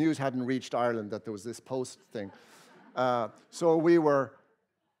the news hadn't reached Ireland that there was this post thing. So we were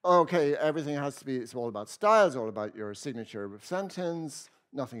okay, everything has to be, it's all about style, it's all about your signature sentence,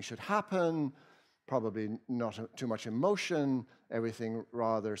 nothing should happen, probably not too much emotion, everything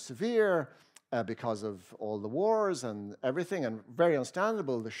rather severe because of all the wars and everything, and very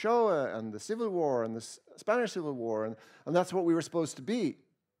understandable, the Shoah and the Civil War and the Spanish Civil War, and that's what we were supposed to be.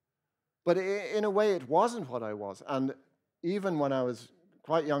 But in a way, it wasn't what I was. And even when I was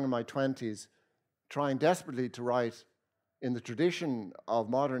quite young in my 20s, trying desperately to write in the tradition of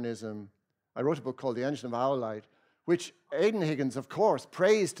modernism, I wrote a book called The Engine of Owlite, which Aidan Higgins, of course,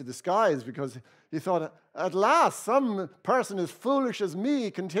 praised to the skies because he thought, at last, some person as foolish as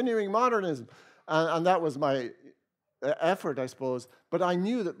me continuing modernism. And that was my effort, I suppose. But I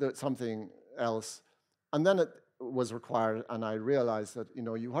knew that there's something else. And then it was required, and I realized that,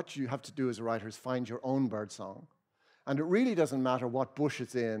 what you have to do as a writer is find your own birdsong. And it really doesn't matter what bush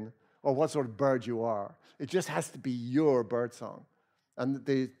it's in or what sort of bird you are. It just has to be your birdsong. And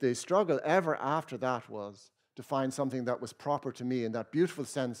the struggle ever after that was to find something that was proper to me in that beautiful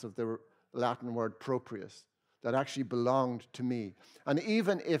sense of the Latin word proprius, that actually belonged to me. And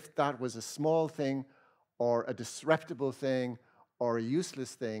even if that was a small thing or a disreputable thing or a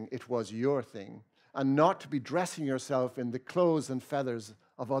useless thing, it was your thing. And not to be dressing yourself in the clothes and feathers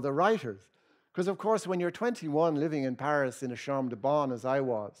of other writers. Because, of course, when you're 21 living in Paris in a chambre de bonne, as I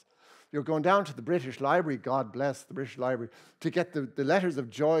was, you're going down to the British Library, God bless the British Library, to get the letters of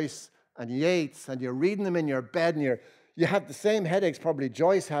Joyce and Yeats, and you're reading them in your bed, and you have the same headaches probably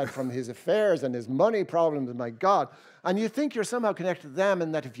Joyce had from his affairs and his money problems, my God. And you think you're somehow connected to them,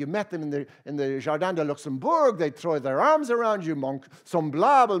 and that if you met them in the Jardin de Luxembourg, they'd throw their arms around you, mon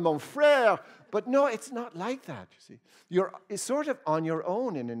semblable, mon frère. But no, it's not like that, you see. You're sort of on your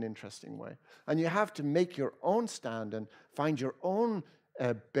own in an interesting way. And you have to make your own stand and find your own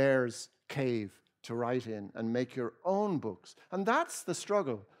bear's cave to write in and make your own books. And that's the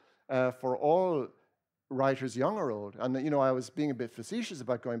struggle for all writers, young or old. And, I was being a bit facetious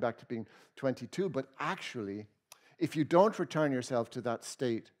about going back to being 22, but actually, if you don't return yourself to that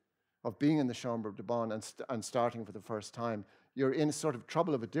state of being in the Chambre de Bonne and starting for the first time, you're in sort of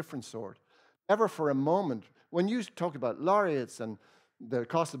trouble of a different sort. Never for a moment, when you talk about laureates and the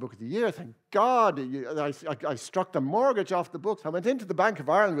cost of the book of the year, thank God, I struck the mortgage off the books. I went into the Bank of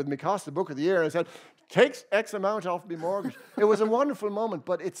Ireland with my cost of the book of the year and I said, takes X amount off my mortgage. It was a wonderful moment,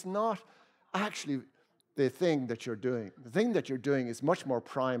 but it's not actually the thing that you're doing. The thing that you're doing is much more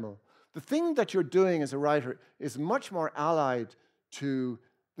primal. The thing that you're doing as a writer is much more allied to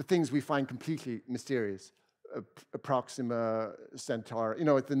the things we find completely mysterious. Proxima Centauri,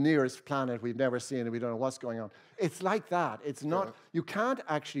 it's the nearest planet we've never seen and we don't know what's going on. It's like that. It's not, you can't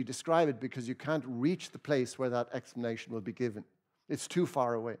actually describe it because you can't reach the place where that explanation will be given. It's too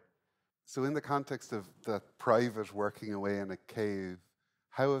far away. So in the context of that private working away in a cave,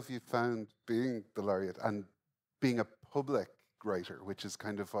 how have you found being the laureate and being a public writer, which is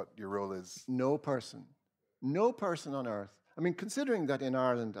kind of what your role is? No person on earth. I mean, considering that in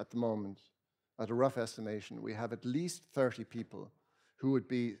Ireland at the moment, at a rough estimation, we have at least 30 people who would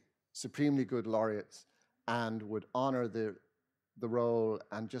be supremely good laureates and would honor the role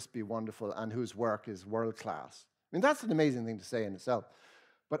and just be wonderful and whose work is world class. I mean, that's an amazing thing to say in itself.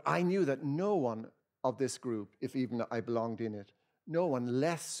 But I knew that no one of this group, if even I belonged in it, no one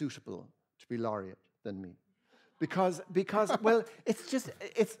less suitable to be laureate than me. Because well,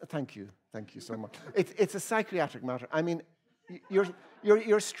 thank you so much. It's a psychiatric matter. I mean,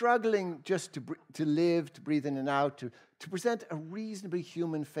 you're struggling just to live, to breathe in and out, to present a reasonably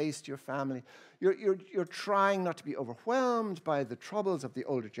human face to your family. You're trying not to be overwhelmed by the troubles of the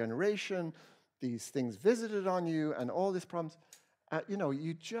older generation, these things visited on you, and all these problems.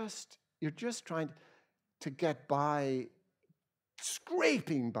 You're just trying to get by,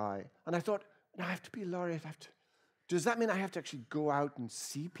 scraping by. And I thought, I have to be a laureate. Does that mean I have to actually go out and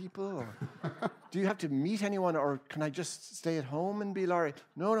see people? Or do you have to meet anyone? Or can I just stay at home and be laureate?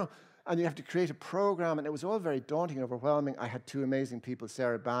 No. And you have to create a program. And it was all very daunting and overwhelming. I had two amazing people,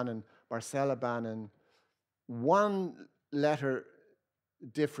 Sarah Bannon, Marcella Bannon. One letter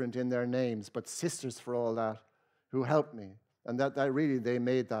different in their names, but sisters for all that, who helped me. And that really, they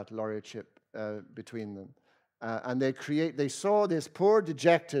made that laureateship between them. And they saw this poor,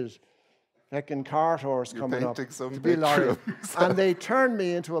 dejected heckin' cart horse coming up to be laureate. And they turned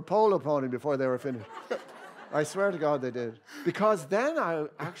me into a polo pony before they were finished. I swear to God they did. Because then I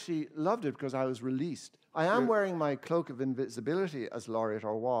actually loved it because I was released. I am wearing my cloak of invisibility as laureate,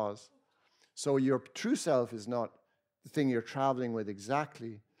 or was. So your true self is not the thing you're traveling with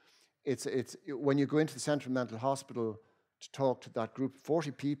exactly. It's when you go into the Central Mental Hospital to talk to that group,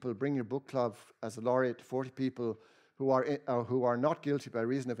 40 people, bring your book club as a laureate, 40 people who are not guilty by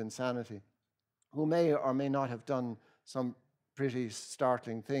reason of insanity, who may or may not have done some pretty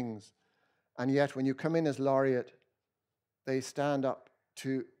startling things. And yet, when you come in as laureate, they stand up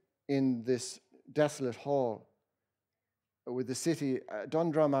in this desolate hall with the city,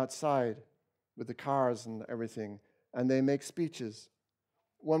 Dundrum outside, with the cars and everything, and they make speeches.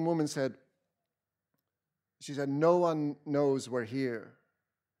 One woman said, no one knows we're here.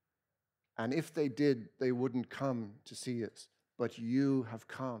 And if they did, they wouldn't come to see us. But you have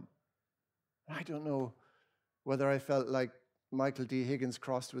come. I don't know whether I felt like Michael D. Higgins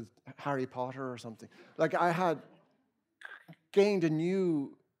crossed with Harry Potter or something. Like I had gained a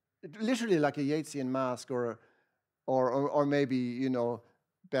new, literally like a Yeatsian mask or maybe, you know,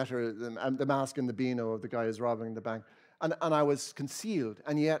 better than the mask in the Beano of the guy who's robbing the bank. And I was concealed,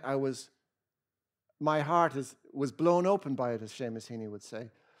 and yet my heart was blown open by it, as Seamus Heaney would say.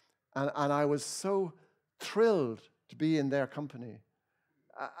 And I was so thrilled to be in their company.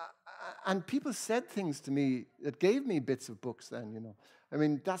 And people said things to me that gave me bits of books then, you know. I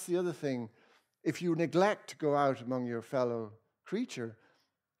mean, that's the other thing. If you neglect to go out among your fellow creature,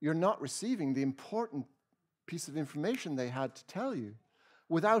 you're not receiving the important piece of information they had to tell you,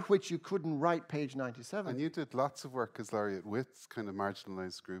 without which you couldn't write page 97. And you did lots of work as laureate with kind of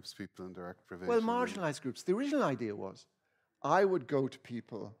marginalised groups, people in direct provision. Well, marginalised groups. The original idea was I would go to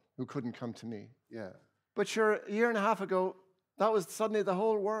people who couldn't come to me. Yeah. But sure, a year and a half ago, that was suddenly the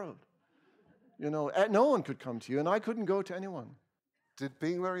whole world. You know, no one could come to you, and I couldn't go to anyone. Did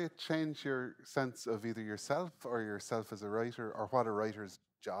being laureate change your sense of either yourself or yourself as a writer, or what a writer's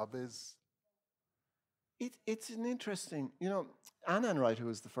job is? It's an interesting, you know, Anne Enright, who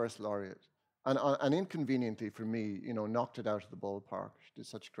was the first laureate, and inconveniently for me, you know, knocked it out of the ballpark. She did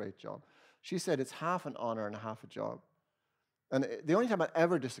such a great job. She said it's half an honor and half a job. And the only time I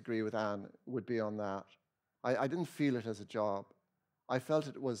ever disagree with Anne would be on that. I didn't feel it as a job. I felt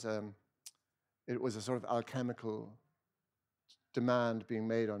it was a sort of alchemical demand being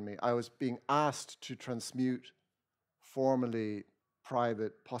made on me. I was being asked to transmute formally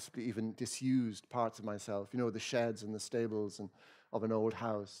private, possibly even disused parts of myself. You know, the sheds and the stables and of an old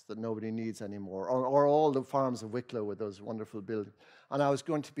house that nobody needs anymore, or all the farms of Wicklow with those wonderful buildings. And I was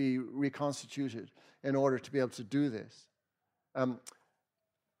going to be reconstituted in order to be able to do this.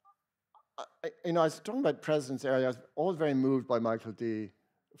 You know, I was talking about presidents earlier. I was always very moved by Michael D.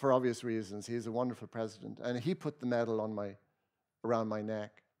 for obvious reasons. He's a wonderful president, and he put the medal around my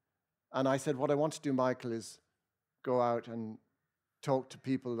neck. And I said, what I want to do, Michael, is go out and talk to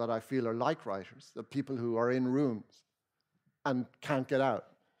people that I feel are like writers, the people who are in rooms and can't get out.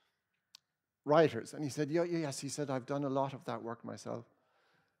 Writers. And he said, yes. He said, I've done a lot of that work myself.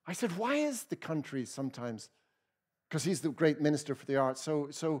 I said, why is the country sometimes, because he's the great minister for the arts,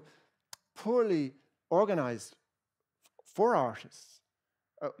 so poorly organized for artists?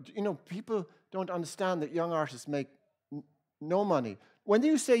 You know, people don't understand that young artists make no money. When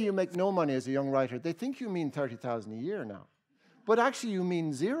you say you make no money as a young writer, they think you mean 30,000 a year now. But actually you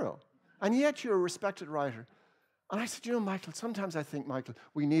mean zero. And yet you're a respected writer. And I said, you know, Michael, sometimes I think, Michael,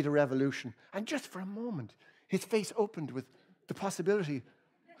 we need a revolution. And just for a moment, his face opened with the possibility.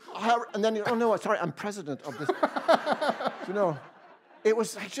 And then, oh no, sorry, I'm president of this. You know, it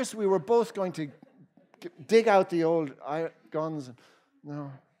was just, we were both going to dig out the old guns. And,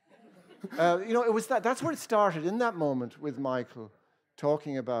 no. You know, it was that's where it started, in that moment with Michael,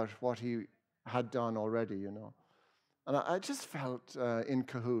 talking about what he had done already, you know. And I just felt in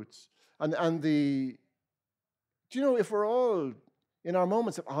cahoots. And do you know, if we're all in our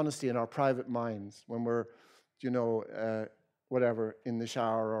moments of honesty in our private minds, when we're, you know, whatever, in the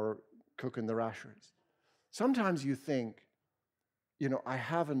shower or cooking the rashers, sometimes you think, you know, I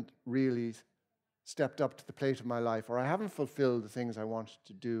haven't really stepped up to the plate of my life, or I haven't fulfilled the things I wanted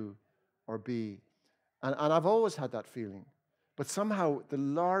to do or be. And I've always had that feeling. But somehow the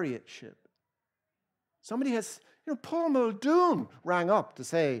laureateship, somebody has, you know, Paul Muldoon rang up to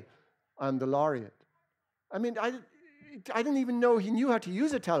say, I'm the laureate. I mean, I didn't even know he knew how to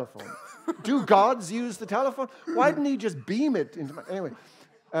use a telephone. Do gods use the telephone? Why didn't he just beam it into my... Anyway,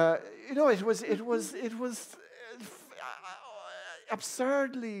 you know, it was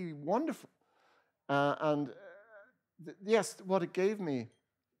absurdly wonderful. Yes, what it gave me,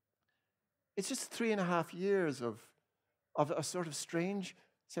 it's just 3.5 years of a sort of strange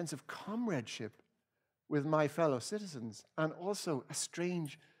sense of comradeship with my fellow citizens, and also a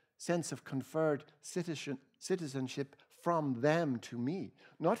strange sense of conferred citizenship from them to me,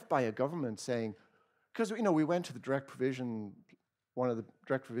 not by a government saying, because, you know, we went to the direct provision, one of the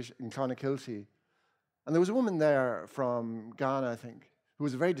direct provision in Clonakilty, and there was a woman there from Ghana, I think, who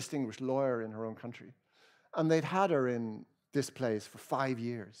was a very distinguished lawyer in her own country. And they'd had her in this place for 5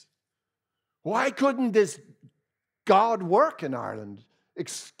 years. Why couldn't this God work in Ireland?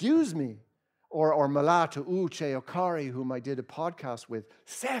 Excuse me. Or Malata Uche Okari, whom I did a podcast with,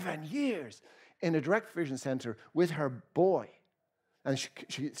 7 years in a direct vision center with her boy. And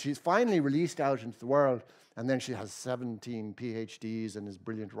she's finally released out into the world, and then she has 17 PhDs and is a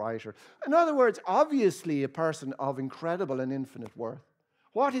brilliant writer. In other words, obviously a person of incredible and infinite worth.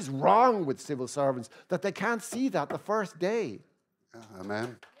 What is wrong with civil servants that they can't see that the first day?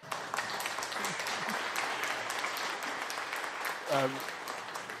 Amen.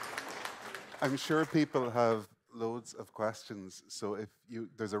 I'm sure people have loads of questions, so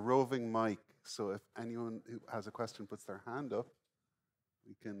there's a roving mic, so if anyone who has a question puts their hand up,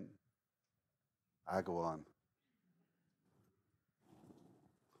 we can go on.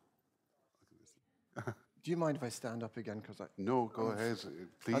 Do you mind if I stand up again? No, go ahead,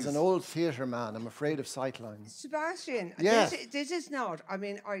 please. As an old theatre man, I'm afraid of sightlines. Sebastian, yes. this is not, I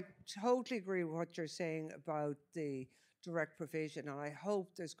mean, I totally agree with what you're saying about the direct provision, and I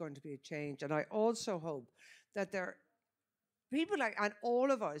hope there's going to be a change. And I also hope that people like, and all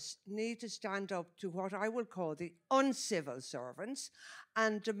of us need to stand up to what I will call the uncivil servants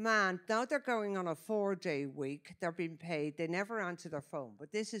and demand, now they're going on a 4-day week, they're being paid, they never answer their phone,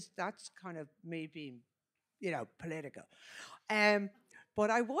 but that's kind of me being, political.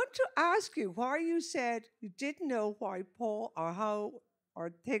 But I want to ask you why you said you didn't know why Paul or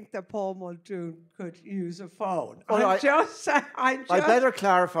think that Paul Muldoon could use a phone. Well, I better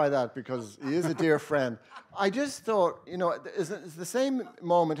clarify that because he is a dear friend. I just thought, it's the same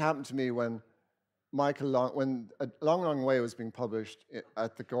moment happened to me when when A Long, Long Way was being published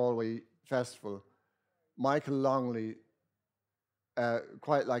at the Galway Festival. Michael Longley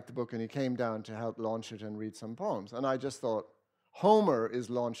quite liked the book, and he came down to help launch it and read some poems. And I just thought, Homer is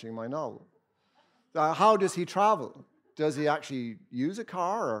launching my novel. How does he travel? Does he actually use a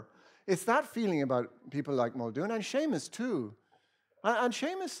car? Or it's that feeling about people like Muldoon and Seamus too. And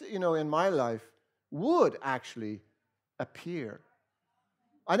Seamus, in my life, would actually appear.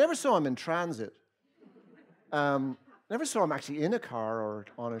 I never saw him in transit. Never saw him actually in a car or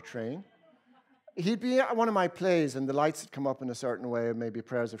on a train. He'd be at one of my plays, and the lights would come up in a certain way, maybe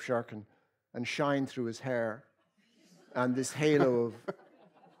Prayers of Shirkin, and shine through his hair. And this halo of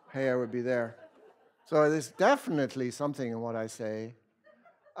hair would be there. So there's definitely something in what I say.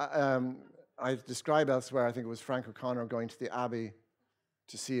 I describe elsewhere, I think it was Frank O'Connor going to the Abbey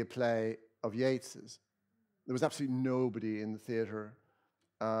to see a play of Yeats's. There was absolutely nobody in the theatre,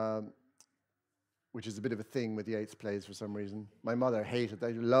 which is a bit of a thing with Yeats plays for some reason. My mother hated,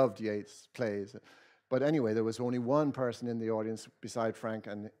 they loved Yeats plays. But anyway, there was only one person in the audience beside Frank,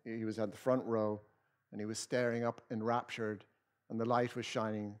 and he was at the front row, and he was staring up enraptured, and the light was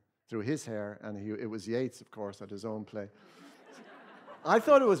shining through his hair, and it was Yeats, of course, at his own play. I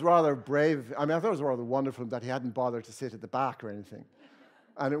thought it was rather brave. I thought it was rather wonderful that he hadn't bothered to sit at the back or anything,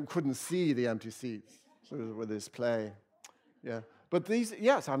 and it couldn't see the empty seats with his play. Yeah, but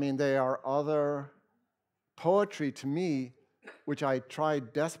they are other poetry to me, which I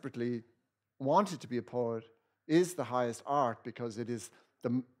tried desperately, wanted to be a poet, is the highest art because it is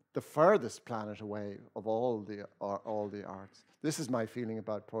the furthest planet away of all the arts. This is my feeling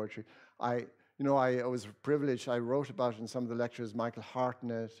about poetry. I was privileged. I wrote about in some of the lectures Michael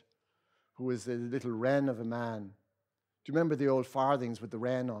Hartnett, who was a little wren of a man. Do you remember the old farthings with the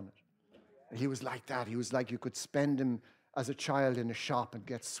wren on it? He was like that. He was like you could spend him as a child in a shop and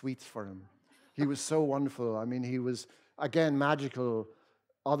get sweets for him. He was so wonderful. I mean, he was, again, magical,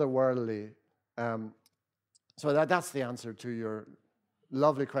 otherworldly. So that's the answer to your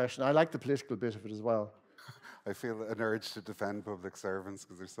lovely question. I like the political bit of it as well. I feel an urge to defend public servants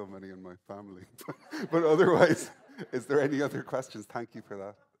because there's so many in my family. But otherwise, is there any other questions? Thank you for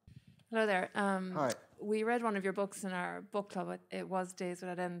that. Hello there. Hi. We read one of your books in our book club. It was Days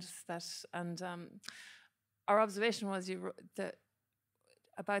Without End. And our observation was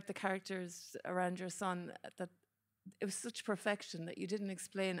about the characters around your son, that it was such perfection that you didn't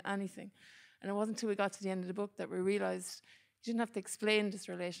explain anything. And it wasn't until we got to the end of the book that we realized you didn't have to explain this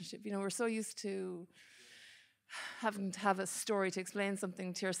relationship. We're so used to having to have a story to explain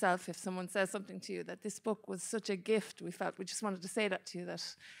something to yourself if someone says something to you, that this book was such a gift. We just wanted to say that to you, that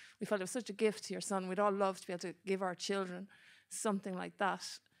we felt it was such a gift to your son. We'd all love to be able to give our children something like that,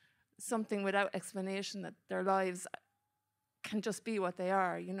 something without explanation, that their lives can just be what they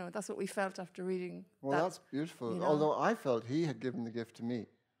are. That's what we felt after reading. Well, that's beautiful. Although I felt he had given the gift to me.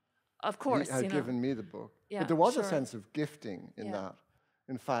 Of course, he had given me the book. Yeah, but there was a sense of gifting in that.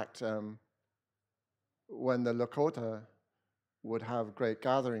 In fact, when the Lakota would have great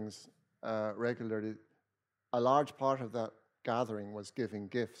gatherings regularly, a large part of that gathering was giving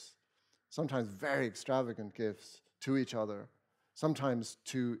gifts, sometimes very extravagant gifts to each other, sometimes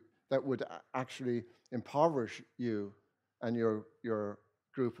that would actually impoverish you and your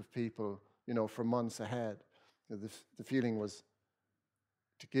group of people, for months ahead. The feeling was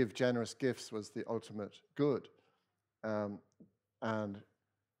to give generous gifts was the ultimate good. And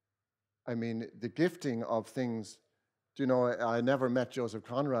I mean, the gifting of things, I never met Joseph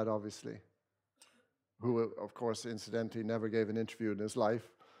Conrad, obviously, who, of course, incidentally, never gave an interview in his life,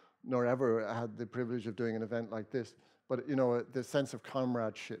 nor ever had the privilege of doing an event like this. But, the sense of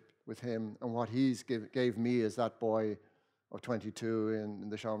comradeship with him and what he's gave me as that boy of 22 in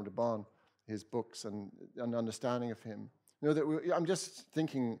the Charme de Bon, his books and an understanding of him. I'm just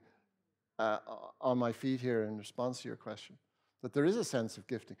thinking on my feet here in response to your question, that there is a sense of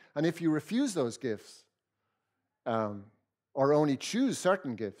gifting. And if you refuse those gifts, or only choose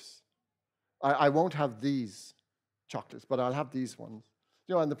certain gifts, I won't have these chocolates, but I'll have these ones.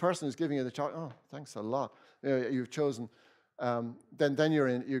 And the person who's giving you the chocolate, oh, thanks a lot. You've chosen.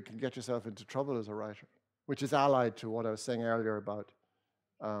 Then you can get yourself into trouble as a writer, which is allied to what I was saying earlier about,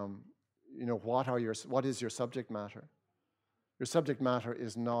 what is your subject matter? Your subject matter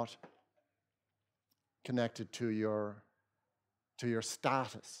is not connected to your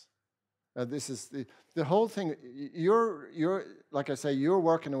status. This is the whole thing. You're like I say, you're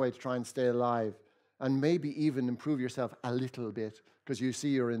working away to try and stay alive, and maybe even improve yourself a little bit because you see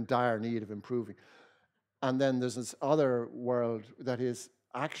you're in dire need of improving. And then there's this other world that is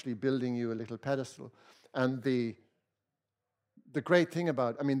actually building you a little pedestal. And the great thing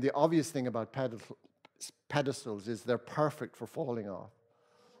about, the obvious thing about pedestals is they're perfect for falling off.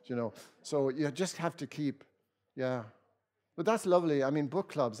 So you just have to keep, yeah. But that's lovely. Book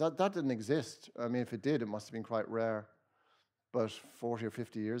clubs, that didn't exist. If it did, it must have been quite rare. But 40 or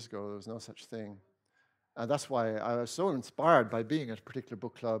 50 years ago, there was no such thing. And that's why I was so inspired by being at a particular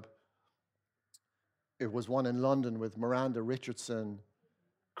book club. It was one in London with Miranda Richardson,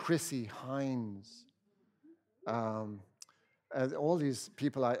 Chrissy Hines, and all these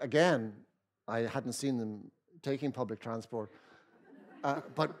people. I hadn't seen them taking public transport.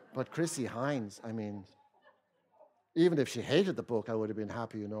 But Chrissy Hines, even if she hated the book, I would have been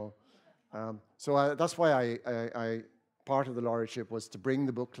happy, So that's why I part of the laureateship was to bring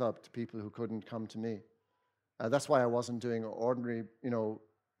the book club to people who couldn't come to me. That's why I wasn't doing ordinary,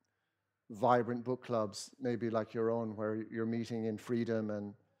 vibrant book clubs, maybe like your own, where you're meeting in freedom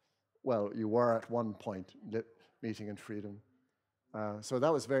and, well, you were at one point meeting in freedom. So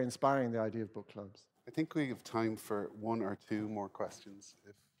that was very inspiring, the idea of book clubs. I think we have time for one or two more questions,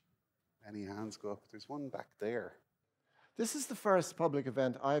 if any hands go up. There's one back there. This is the first public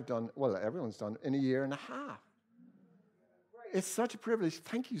event I've done, well, everyone's done, in a year and a half. It's such a privilege.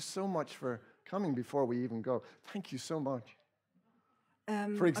 Thank you so much for coming before we even go. Thank you so much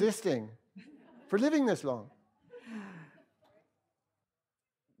for existing, for living this long.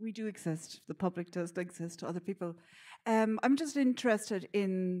 We do exist. The public does exist. Other people. I'm just interested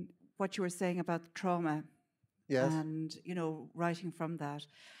in what you were saying about trauma. Yes. And, writing from that.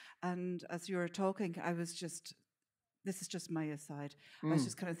 And as you were talking, this is just my aside. I was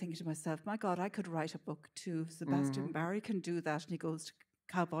just kind of thinking to myself, my God, I could write a book too. Sebastian Barry can do that, and he goes to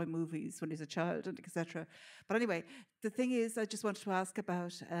cowboy movies when he's a child, and etc. But anyway, the thing is, I just wanted to ask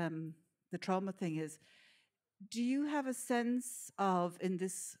about the trauma thing is, do you have a sense of, in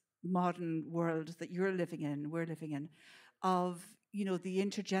this modern world that we're living in, of, the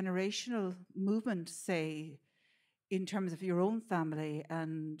intergenerational movement, say, in terms of your own family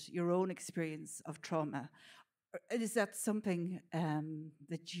and your own experience of trauma? Is that something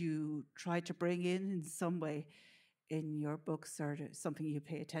that you try to bring in some way in your books, or something you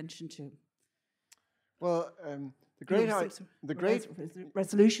pay attention to? Well, the great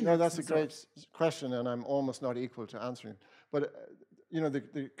resolution. No, that's a great question, and I'm almost not equal to answering. But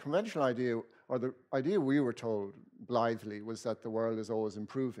the conventional idea, or the idea we were told blithely, was that the world is always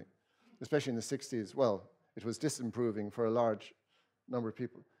improving, especially in the 60s. Well, it was disimproving for a large number of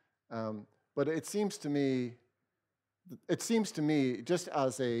people. But it seems to me, just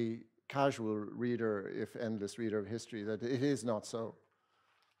as a casual reader, if endless reader of history, that it is not so.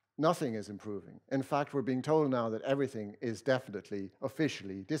 Nothing is improving. In fact, we're being told now that everything is definitely,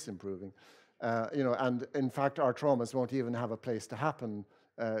 officially disimproving. And in fact, our traumas won't even have a place to happen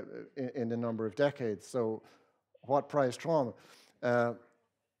in a number of decades. So what price trauma?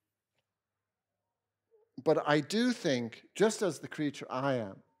 But I do think, just as the creature I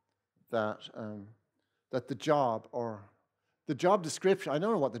am, that the job description, I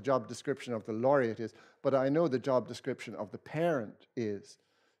don't know what the job description of the laureate is, but I know the job description of the parent is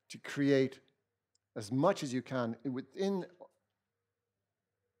to create as much as you can within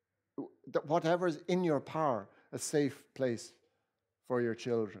whatever is in your power, a safe place for your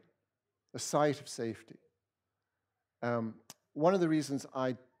children, a site of safety. One of the reasons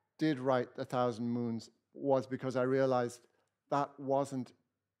I did write 1,000 Moons was because I realized that wasn't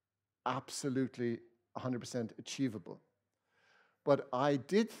absolutely 100% achievable. But I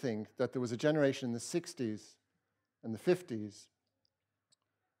did think that there was a generation in the 60s and the 50s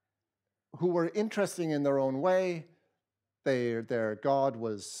who were interesting in their own way. Their God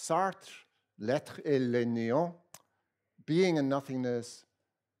was Sartre, l'être et le néant, being and nothingness.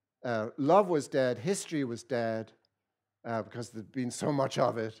 Love was dead, history was dead, because there'd been so much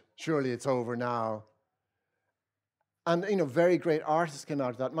of it. Surely it's over now. And, very great artists came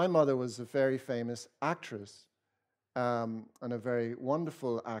out of that. My mother was a very famous actress, and a very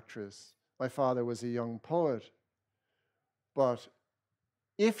wonderful actress. My father was a young poet. But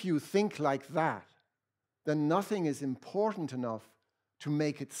if you think like that, then nothing is important enough to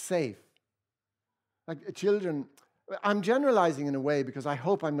make it safe. Like children, I'm generalizing in a way because I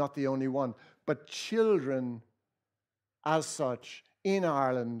hope I'm not the only one, but children as such in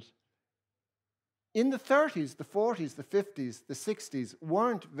Ireland in the 30s, the 40s, the 50s, the 60s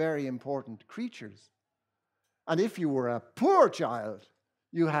weren't very important creatures. And if you were a poor child,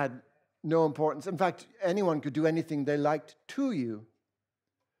 you had no importance. In fact, anyone could do anything they liked to you.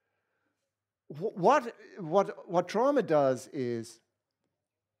 What trauma does is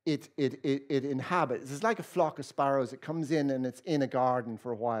it inhabits. It's like a flock of sparrows. It comes in and it's in a garden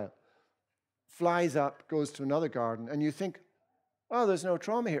for a while, flies up, goes to another garden, and you think, oh, there's no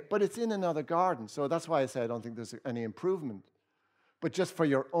trauma here, but it's in another garden. So that's why I say I don't think there's any improvement. But just for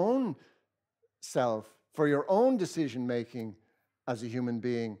your own self, for your own decision-making as a human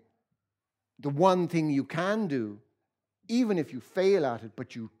being, the one thing you can do, even if you fail at it,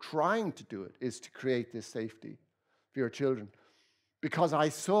 but you're trying to do it, is to create this safety for your children. Because I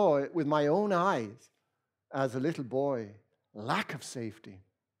saw it with my own eyes as a little boy, lack of safety.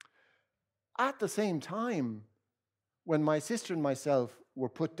 At the same time, when my sister and myself were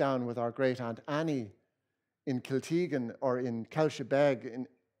put down with our great-aunt Annie in Kiltegan, or in Kelshebeg,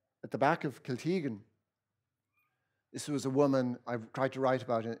 at the back of Kiltegan, this was a woman I tried to write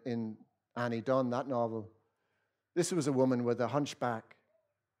about in Annie Dunn, that novel. This was a woman with a hunchback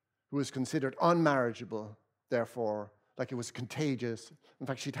who was considered unmarriageable, therefore, like it was contagious. In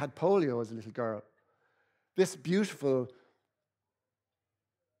fact, she'd had polio as a little girl. This beautiful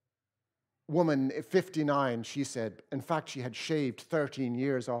woman, 59, she said, in fact, she had shaved 13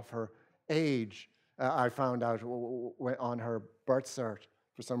 years off her age, I found out on her birth cert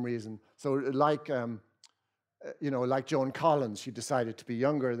for some reason. So like Joan Collins, she decided to be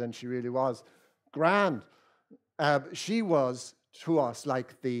younger than she really was. Grand. She was, to us,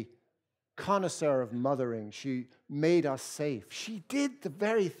 like the connoisseur of mothering. She made us safe. She did the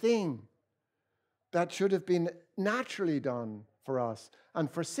very thing that should have been naturally done for us. And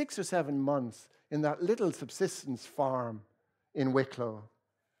for 6 or 7 months in that little subsistence farm in Wicklow,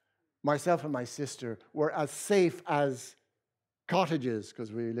 myself and my sister were as safe as cottages,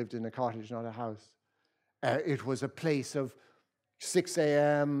 because we lived in a cottage, not a house. It was a place of 6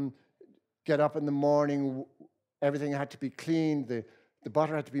 a.m., get up in the morning, everything had to be cleaned, the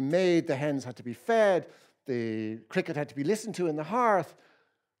butter had to be made, the hens had to be fed, the cricket had to be listened to in the hearth.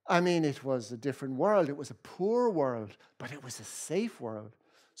 I mean, it was a different world. It was a poor world, but it was a safe world.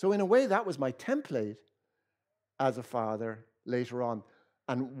 So in a way, that was my template as a father later on.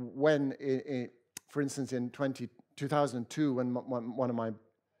 And when, for instance, in 2002, when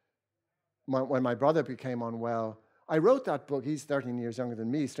my brother became unwell, I wrote that book. He's 13 years younger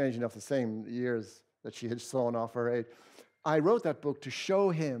than me, strange enough, the same years that she had sawn off her age. I wrote that book to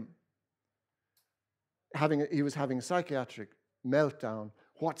show him, he was having a psychiatric meltdown,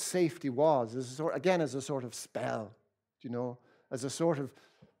 what safety was, as a sort of spell, as a sort of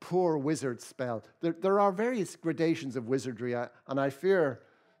poor wizard spell. There are various gradations of wizardry, and I fear,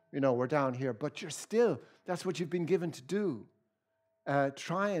 we're down here, but you're still, that's what you've been given to do.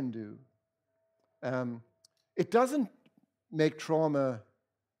 Try and do. It doesn't make trauma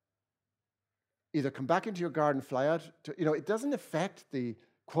either come back into your garden, fly out, it doesn't affect the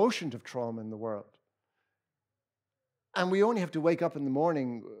quotient of trauma in the world. And we only have to wake up in the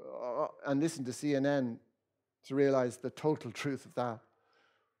morning and listen to CNN to realize the total truth of that.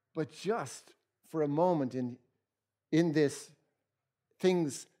 But just for a moment in this,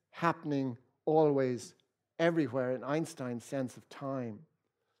 things happening always, everywhere, in Einstein's sense of time,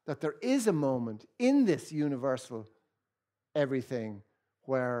 that there is a moment in this universal everything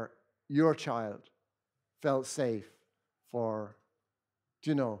where your child felt safe for,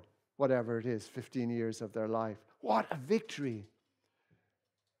 whatever it is, 15 years of their life. What a victory.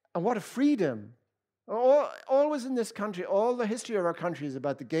 And what a freedom. Always in this country, all the history of our country is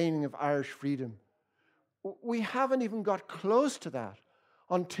about the gaining of Irish freedom. We haven't even got close to that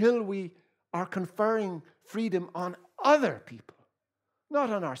until we are conferring freedom on other people, not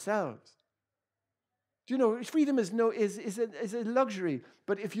on ourselves. Do you know, freedom is a luxury,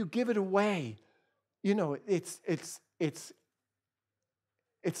 but if you give it away, you know, it's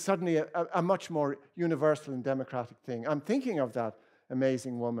suddenly a much more universal and democratic thing. I'm thinking of that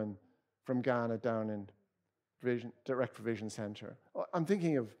amazing woman from Ghana down in Direct Provision Centre. I'm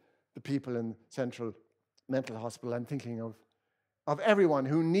thinking of the people in Central Mental Hospital. I'm thinking of everyone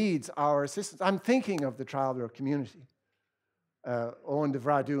who needs our assistance. I'm thinking of the traveller community. Owen de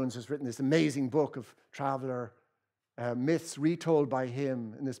Vradoons has written this amazing book of traveller myths retold by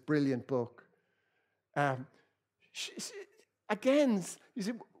him in this brilliant book. Again, you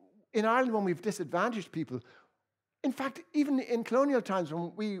see, in Ireland when we've disadvantaged people, in fact, even in colonial times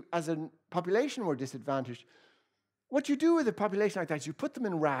when we as a population were disadvantaged, what you do with a population like that is you put them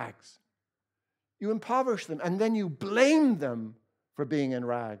in rags, you impoverish them, and then you blame them for being in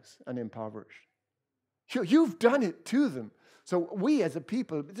rags and impoverished. You've done it to them. So we as a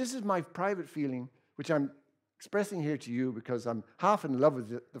people, this is my private feeling, which I'm expressing here to you because I'm half in love with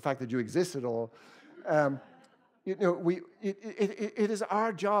the fact that you exist at all. You know, it is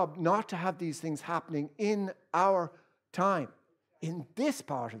our job not to have these things happening in our time, in this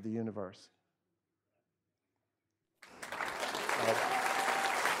part of the universe.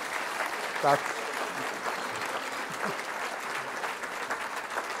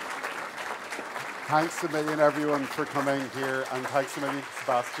 Thanks a million, everyone, for coming here, and thanks a million,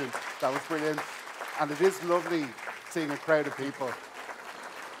 Sebastian. That was brilliant. And it is lovely seeing a crowd of people.